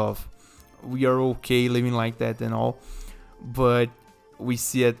looks of we are okay living like that and all, but we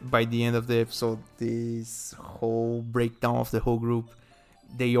see it by the end of the episode, this whole breakdown of the whole group.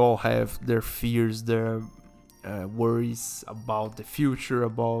 They all have their fears, their worries about the future,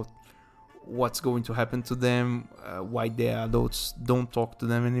 about what's going to happen to them, why the adults don't talk to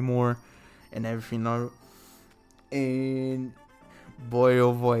them anymore, and everything. And boy,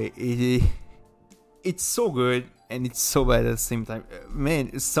 oh boy, it's so good and it's so bad at the same time.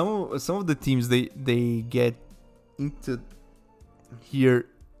 Man, some of the teams they get into here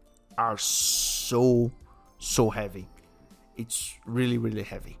are so heavy. It's really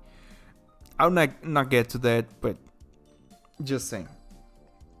heavy. I'll not get to that, but just saying.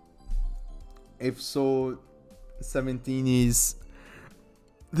 Episode 17 is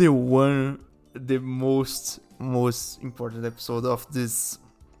the most important episode of this,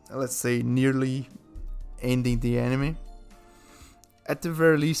 let's say, nearly ending the anime, at the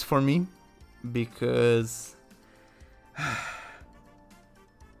very least for me, because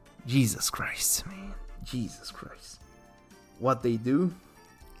Jesus Christ, man, Jesus Christ, what they do,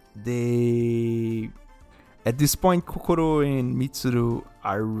 at this point Kokoro and Mitsuru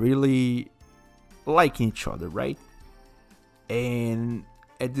are really liking each other, right? And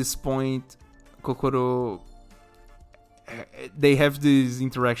at this point Kokoro, they have this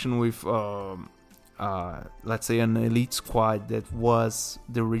interaction with let's say an elite squad that was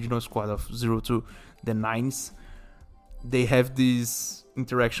the original squad of 02, the Nines, they have this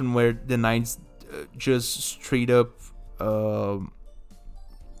interaction where the Nines just straight up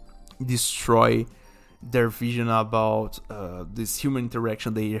destroy their vision about this human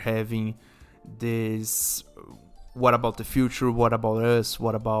interaction they're having. This, what about the future? What about us?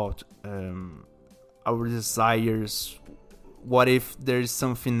 What about our desires? What if there's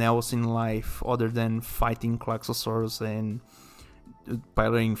something else in life other than fighting Klaxosaurus and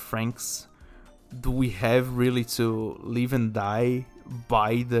piloting Franxx? Do we have really to live and die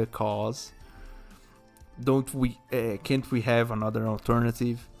by the cause? Don't we? Can't we have another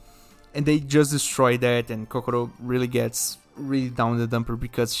alternative? And they just destroy that, and Kokoro really gets really down the dumper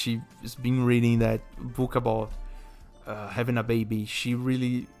because she's been reading that book about having a baby. She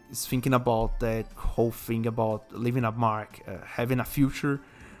really is thinking about that whole thing about leaving a mark, having a future.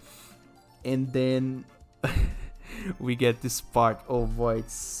 And then we get this part. Oh boy,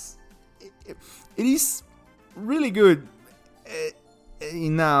 it is really good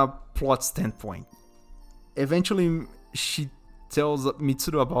in a plot standpoint. Eventually, she tells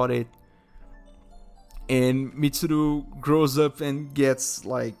Mitsuru about it, and Mitsuru grows up and gets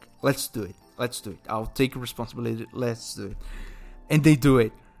like, let's do it. I'll take responsibility. Let's do it. And they do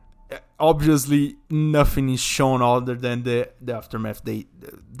it. Obviously, nothing is shown other than the aftermath. They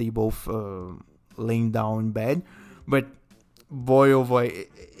both laying down in bed. But boy, oh boy,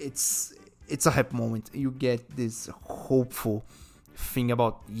 it's a happy moment. You get this hopeful thing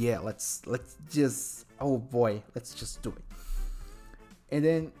about, yeah, let's just, oh boy, let's just do it. And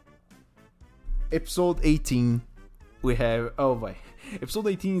then episode 18, we have, oh boy, episode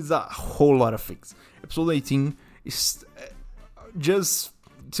 18 is a whole lot of things. Episode 18 is just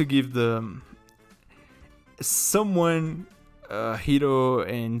to give the someone, Hiro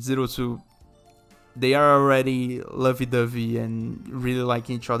and Zero Two, they are already lovey-dovey and really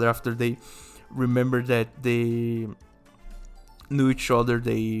liking each other after they remember that they knew each other.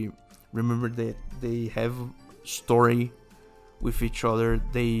 They remember that they have story with each other.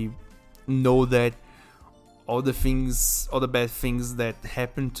 They know that all the bad things that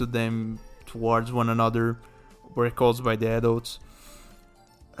happened to them towards one another were caused by the adults.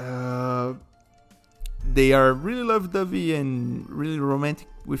 They are really lovey-dovey and really romantic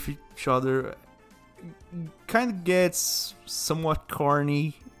with each other. Kind of gets somewhat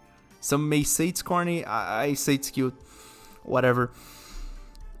corny. Some may say it's corny. I say it's cute. Whatever.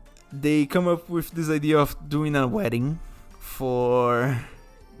 They come up with this idea of doing a wedding for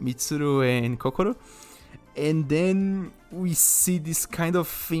Mitsuru and Kokoro. And then we see this kind of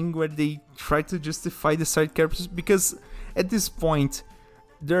thing where they try to justify the side characters, because at this point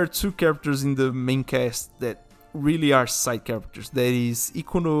there are two characters in the main cast that really are side characters. That is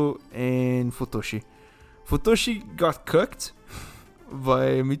Ikuno and Futoshi. Futoshi got cucked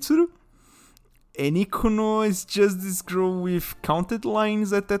by Mitsuru, and Ikuno is just this girl with counted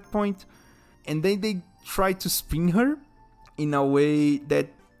lines at that point. And then they try to spin her in a way that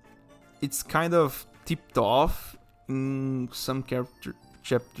it's kind of tipped off in some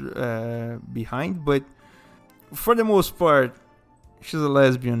chapter behind, but for the most part, she's a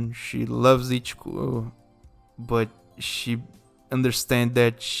lesbian. She loves Ichigo, but she understands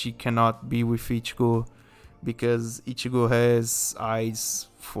that she cannot be with Ichigo because Ichigo has eyes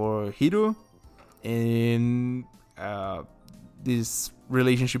for Hiro, and this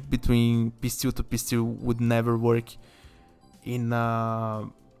relationship between Pistol to Pistol would never work in a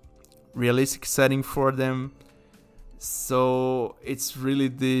realistic setting for them. So it's really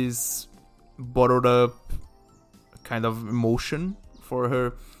this bottled up kind of emotion for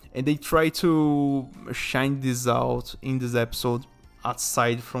her, and they try to shine this out in this episode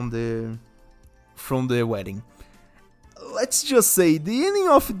aside from the wedding. Let's just say the ending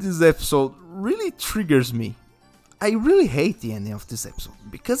of this episode really triggers me. I really hate the ending of this episode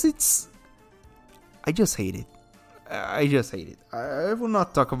because I just hate it. I will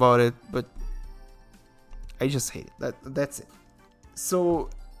not talk about it, but I just hate it. That's it. So,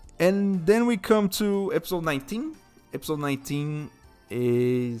 and then we come to episode 19. Episode 19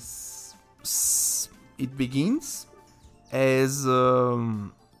 is, it begins as a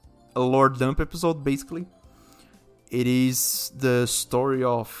lore dump episode, basically. It is the story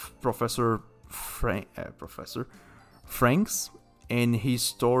of Professor Franxx and his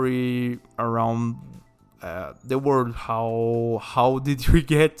story around the world. How did we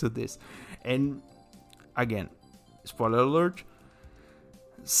get to this? And again, spoiler alert.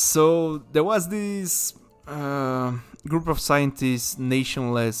 So there was this group of scientists,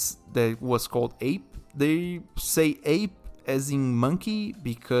 nationless, that was called Ape. They say ape as in monkey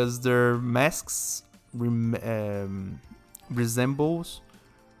because their masks resemble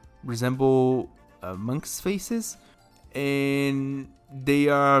monks' faces. and they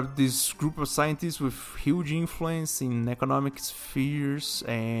are this group of scientists with huge influence in economic spheres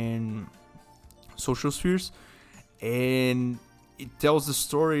and social spheres, and it tells the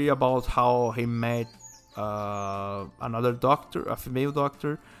story about how he met another doctor, a female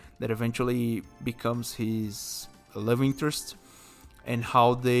doctor, that eventually becomes his love interest, and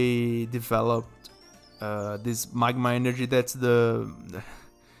how they developed this magma energy. That's the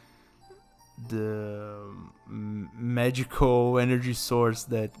magical energy source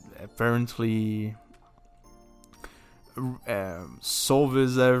that apparently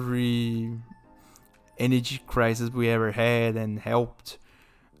solves every energy crisis we ever had and helped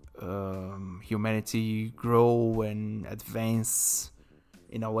humanity grow and advance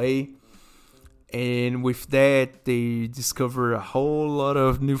in a way. And with that, they discover a whole lot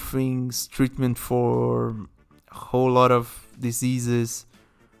of new things, treatment for a whole lot of diseases,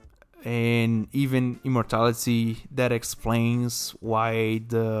 and even immortality. That explains why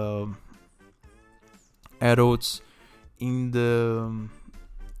the adults in the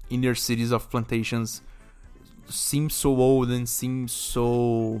inner cities of plantations seem so old and seem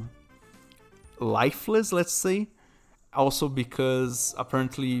so lifeless, let's say. Also because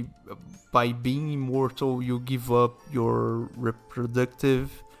apparently by being immortal you give up your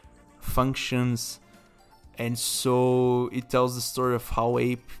reproductive functions, and so it tells the story of how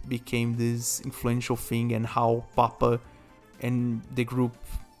ape became this influential thing and how Papa and the group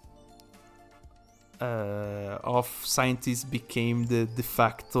of scientists became the de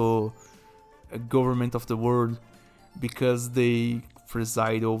facto government of the world, because they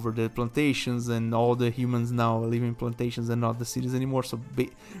preside over the plantations, and all the humans now live in plantations and not the cities anymore. So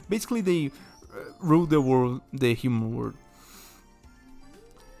basically they rule the world, the human world.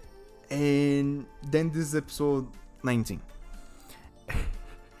 And then this is episode 19.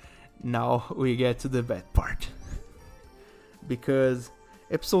 Now we get to the bad part, because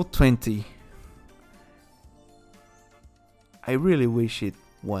episode 20, I really wish it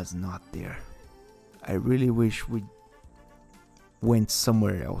was not there. I really wish we went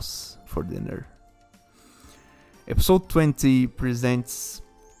somewhere else for dinner. Episode 20 presents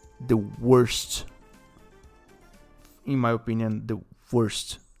the worst, in my opinion, the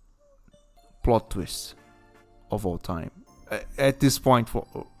worst plot twist of all time. At this point,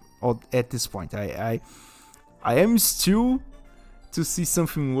 I am still to see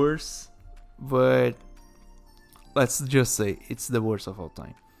something worse, but let's just say it's the worst of all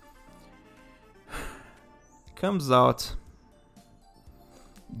time. Comes out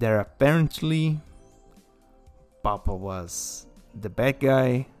that apparently Papa was the bad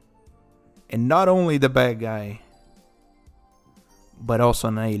guy, and not only the bad guy, but also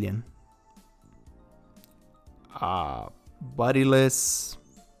an alien. Bodiless,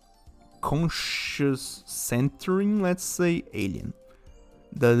 conscious centering, let's say, alien.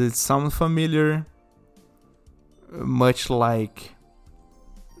 Does it sound familiar? Much like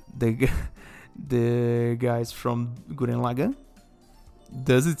the guys from Gurren Lagann?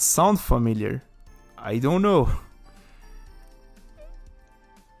 Does it sound familiar? I don't know.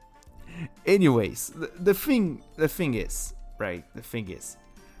 Anyways, the thing is,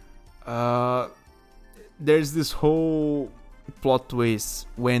 there's this whole plot twist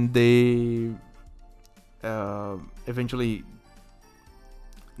when they eventually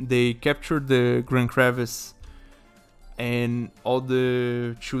they capture the Grand Crevice, and all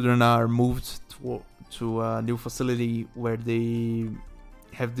the children are moved to a new facility where they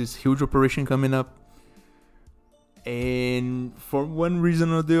have this huge operation coming up. And for one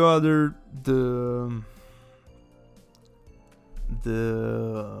reason or the other, the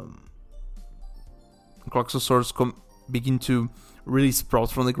Cloxosaurs begin to really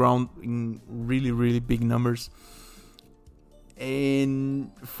sprout from the ground in really, really big numbers.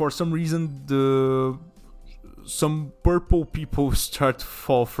 And for some reason, some purple people start to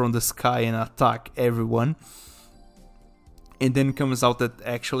fall from the sky and attack everyone. And then comes out that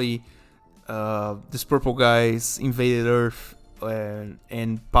actually these purple guys invaded Earth,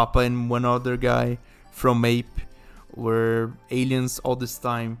 and Papa and one other guy from Ape were aliens all this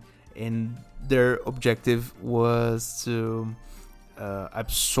time, and their objective was to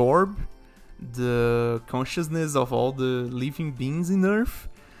absorb the consciousness of all the living beings in Earth.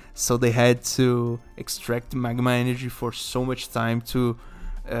 So they had to extract magma energy for so much time to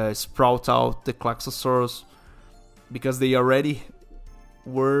sprout out the Klaxosaurus, because they already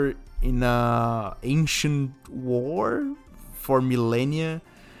were in a ancient war for millennia.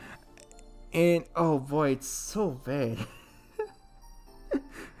 And oh boy, it's so bad.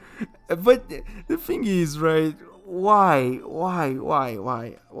 But the thing is, right, why?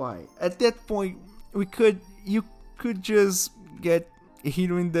 At that point, you could just get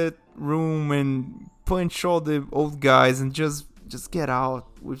Hiro in that room and punch all the old guys and just get out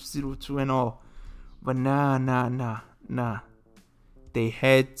with 02 and all. But nah. They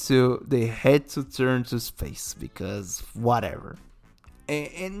had to turn to space because whatever.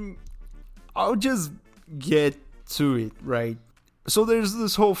 And I'll just get to it, right? So there's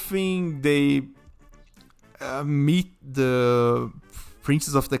this whole thing. They meet the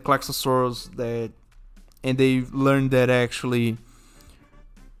princess of the Klaxosaurus and they learn that actually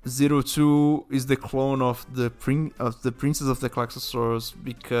 02 is the clone of the princess of the Klaxosaurus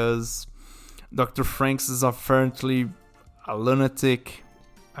because Dr. Franxx is apparently a lunatic.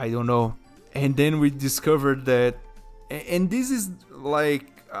 I don't know. And then we discovered that, and this is like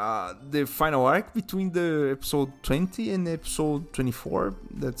the final arc between the episode 20 and episode 24.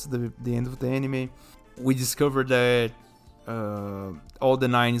 That's the end of the anime. We discovered that all the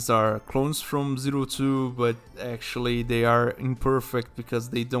 9s are clones from 02, but actually they are imperfect because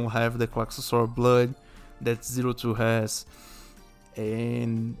they don't have the Klaxosaur blood that 02 has.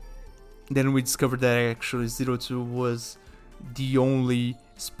 And then we discovered that actually 02 was the only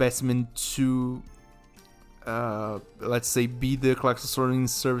specimen to, let's say, be the Klaxosaur in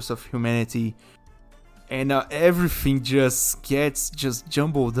service of humanity. And everything just gets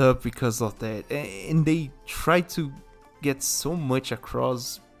jumbled up because of that. And they try to get so much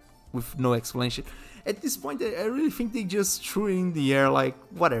across with no explanation. At this point, I really think they just threw it in the air like,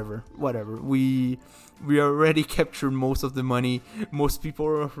 whatever. We already captured most of the money. Most people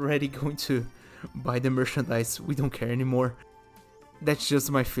are already going to buy the merchandise. We don't care anymore. That's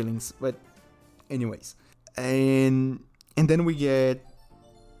just my feelings. But anyways. And then we get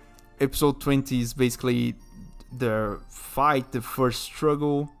episode 20 is basically the fight, the first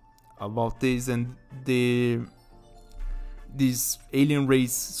struggle about this, and this alien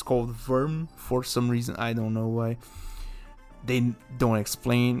race is called Verm for some reason. I don't know why. They don't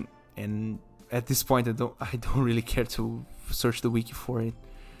explain, and at this point I don't really care to search the wiki for it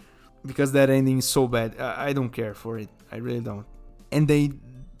because that ending is so bad. I don't care for it. I really don't. And then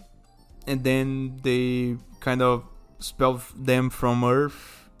they kind of expel them from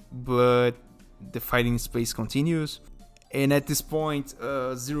Earth, but the fighting space continues. And at this point,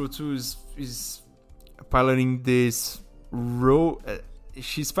 02 is piloting this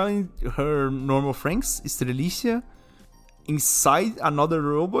she's piloting her normal Franxx, Strelicia, inside another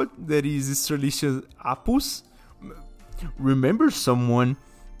robot that is Strelicia Apus. Remember someone?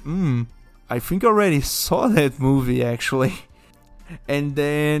 I think I already saw that movie actually. And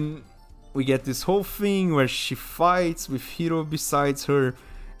then we get this whole thing where she fights with Hiro besides her,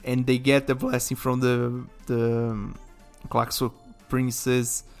 and they get the blessing from the Klaxo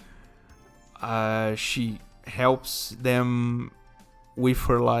princess. She helps them with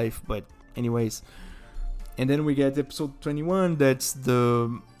her life, but anyways. And then we get episode 21. That's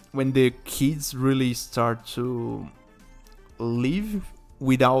when the kids really start to live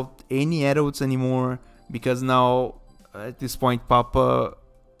without any adults anymore, because now at this point Papa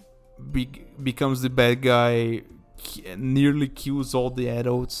becomes the bad guy, nearly kills all the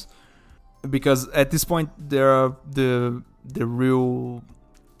adults, because at this point there are the real,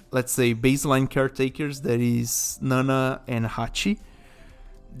 let's say, baseline caretakers, that is Nana and Hachi,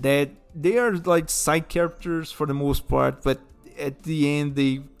 that they are like side characters for the most part, but at the end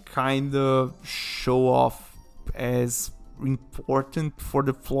they kind of show off as important for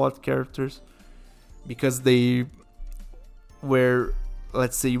the plot characters because they were,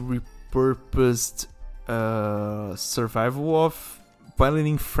 let's say, repurposed survival of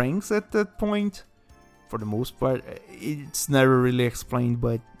piloting Franxx at that point. For the most part, it's never really explained,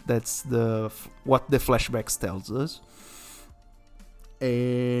 but that's what the flashbacks tells us.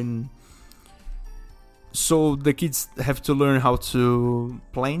 And so the kids have to learn how to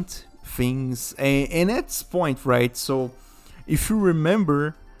plant things, and at this point, right? So if you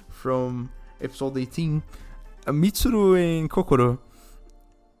remember from episode 18, Mitsuru and Kokoro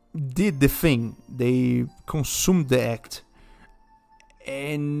did the thing. They consumed the act.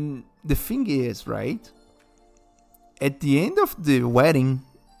 And the thing is, right, at the end of the wedding,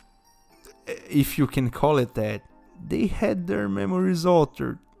 if you can call it that, they had their memories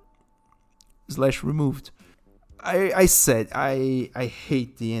altered / removed. I said I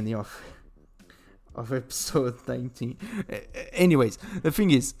hate the ending of episode 19. Anyways, the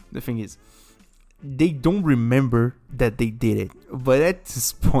thing is, they don't remember that they did it. But at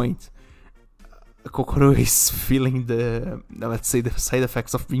this point, Kokoro is feeling let's say, the side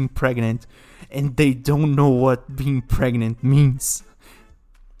effects of being pregnant, and they don't know what being pregnant means.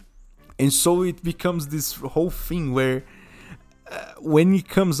 And so it becomes this whole thing where when it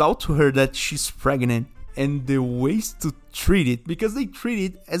comes out to her that she's pregnant, and the ways to treat it, because they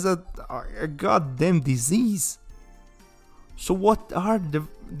treat it as a goddamn disease. So what are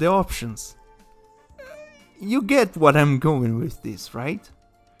the options? You get what I'm going with this, right?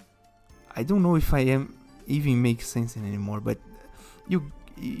 I don't know if I am even make sense anymore, but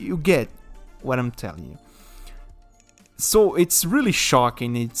you get what I'm telling you. So it's really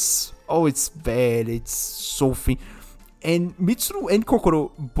shocking. It's bad. It's so thin. And Mitsuru and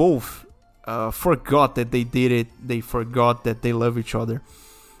Kokoro both forgot that they did it. They forgot that they love each other.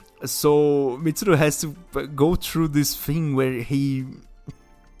 So Mitsuru has to go through this thing where he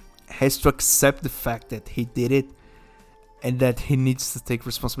has to accept the fact that he did it and that he needs to take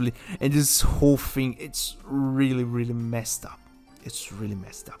responsibility. And this whole thing, it's really, really messed up. It's really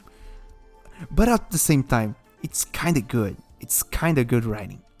messed up. But at the same time, it's kind of good. It's kind of good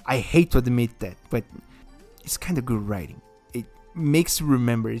writing. I hate to admit that, but it's kind of good writing. It makes you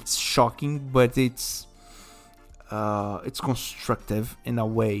remember. It's shocking, but it's constructive in a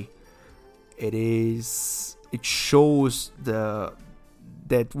way. It shows that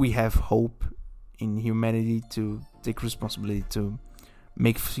we have hope in humanity to take responsibility to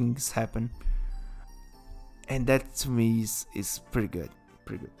make things happen, and that to me is pretty good.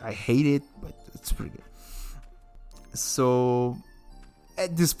 I hate it, but it's pretty good. So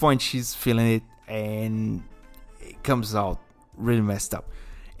at this point she's feeling it, and it comes out really messed up.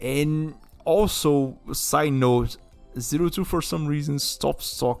 And also, side note, 02 for some reason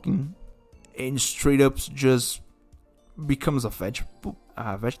stops talking and straight up just becomes a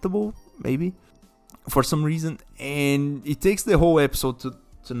vegetable maybe for some reason. And it takes the whole episode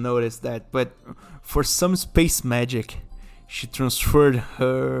to notice that, but for some space magic she transferred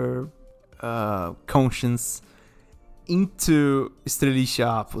her conscience into Estrelicia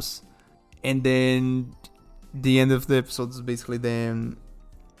Apus. And then the end of the episode is basically then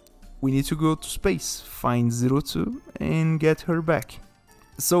we need to go to space, find 02 and get her back.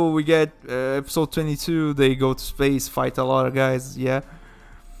 So we get episode 22, they go to space, fight a lot of guys, yeah.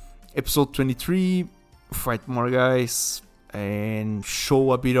 Episode 23, fight more guys and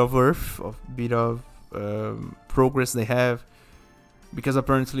show a bit of Earth, a bit of progress they have, because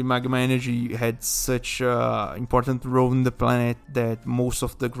apparently magma energy had such an important role in the planet that most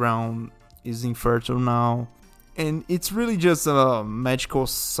of the ground is infertile now. And it's really just a magical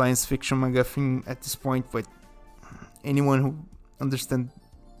science fiction manga thing at this point, but anyone who understands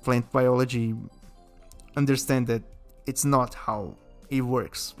plant biology understand that it's not how it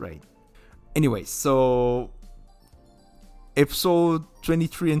works, right? Anyway, so episode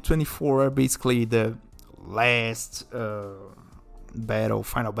 23 and 24 are basically the last final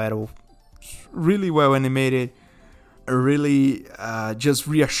battle. Really well animated, really just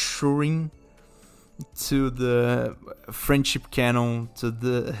reassuring to the friendship canon, to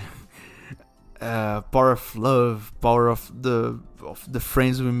the power of love, power of the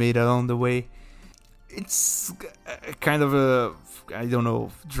friends we made along the way. It's kind of a, I don't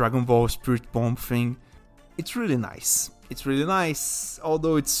know, Dragon Ball Spirit Bomb thing. It's really nice.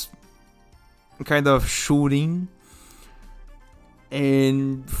 Although it's kind of shooting.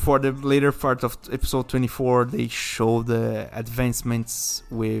 And for the later part of episode 24, they show the advancements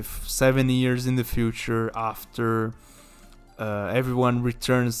with 7 years in the future after everyone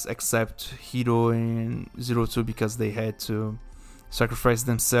returns except Hiro and 02, because they had to sacrifice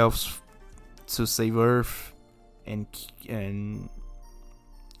themselves to save Earth and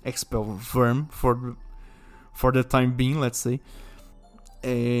expel Verm for the time being, let's say.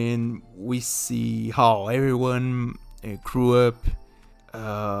 And we see how everyone grew up.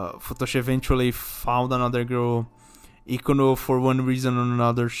 Futoshi eventually found another girl. Ikuno, for one reason or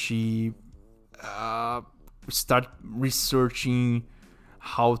another, she started researching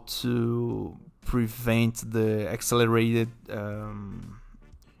how to prevent the accelerated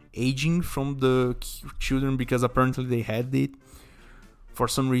aging from the children, because apparently they had it for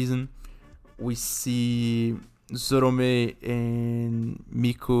some reason. We see Zorome and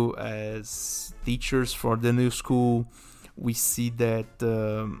Miku as teachers for the new school. We see that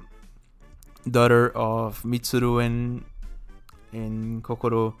daughter of Mitsuru and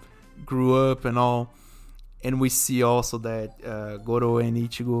Kokoro grew up and all. And we see also that Goro and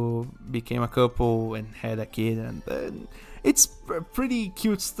Ichigo became a couple and had a kid. And it's pretty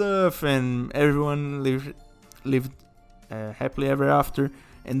cute stuff, and everyone lived happily ever after.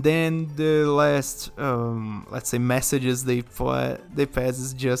 And then the last, let's say, messages they pass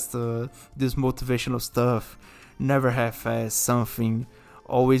is just this motivational stuff. Never half-ass something.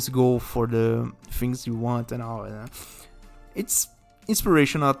 Always go for the things you want and all. It's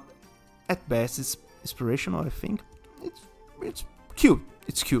inspirational at best. It's inspirational, I think. It's cute.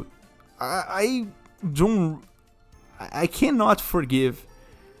 It's cute. I don't. I cannot forgive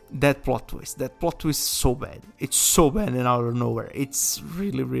that plot twist. That plot twist is so bad. It's so bad and out of nowhere. It's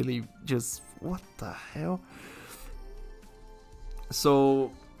really, really just what the hell.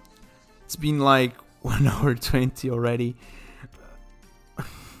 So it's been like 1 hour 20 already.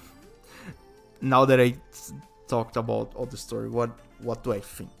 Now that I talked about all the story, what do I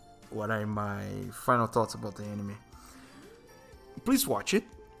think? What are my final thoughts about the anime? Please watch it.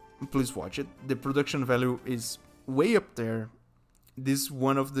 The production value is way up there. This is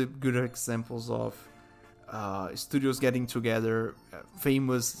one of the good examples of studios getting together,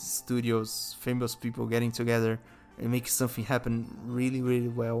 famous studios, famous people getting together and make something happen really, really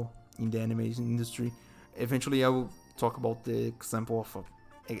well in the animation industry. Eventually, I will talk about the example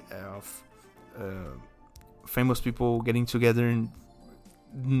of famous people getting together and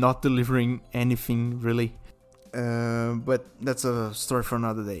not delivering anything really. But that's a story for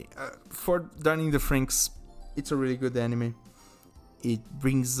another day. For Darling the Franxx, it's a really good anime. It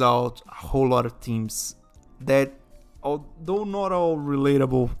brings out a whole lot of themes that, although not all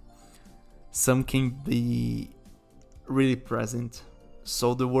relatable, some can be really present.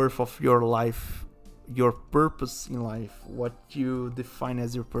 So the worth of your life, your purpose in life, what you define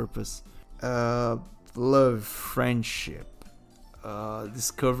as your purpose, love, friendship,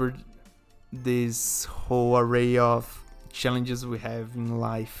 discovered this whole array of challenges we have in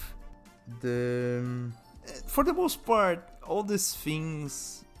life. For the most part, all these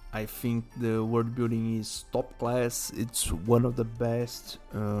things, I think the world building is top class. It's one of the best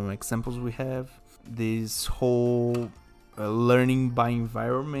examples we have. This whole learning by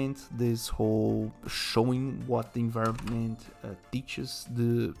environment, this whole showing what the environment teaches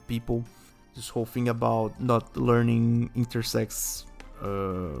the people, this whole thing about not learning intersex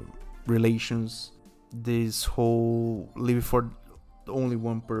relations, this whole living for only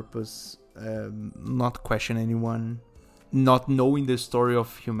one purpose, not question anyone, not knowing the story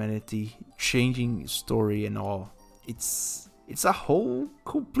of humanity, changing story and all. It's a whole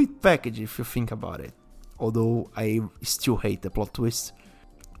complete package if you think about it. Although I still hate the plot twist.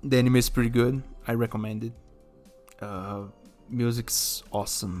 The anime is pretty good. I recommend it. Music's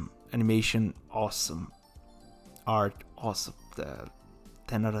awesome. Animation awesome. Art awesome.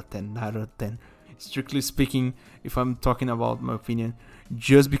 10 out of 10. 9 out of 10. Strictly speaking, if I'm talking about my opinion,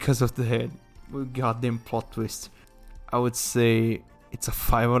 just because of the goddamn plot twist, I would say it's a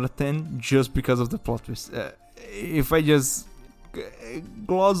 5 out of 10 just because of the plot twist. If I just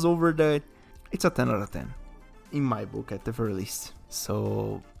gloss over that, it's a 10 out of 10 in my book at the very least.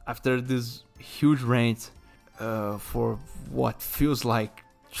 So after this huge rant for what feels like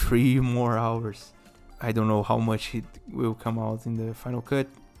 3 more hours, I don't know how much it will come out in the final cut.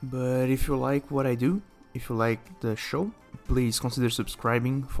 But if you like what I do, if you like the show, please consider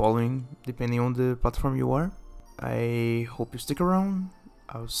subscribing, following, depending on the platform you are. I hope you stick around.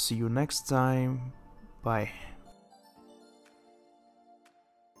 I'll see you next time. Bye.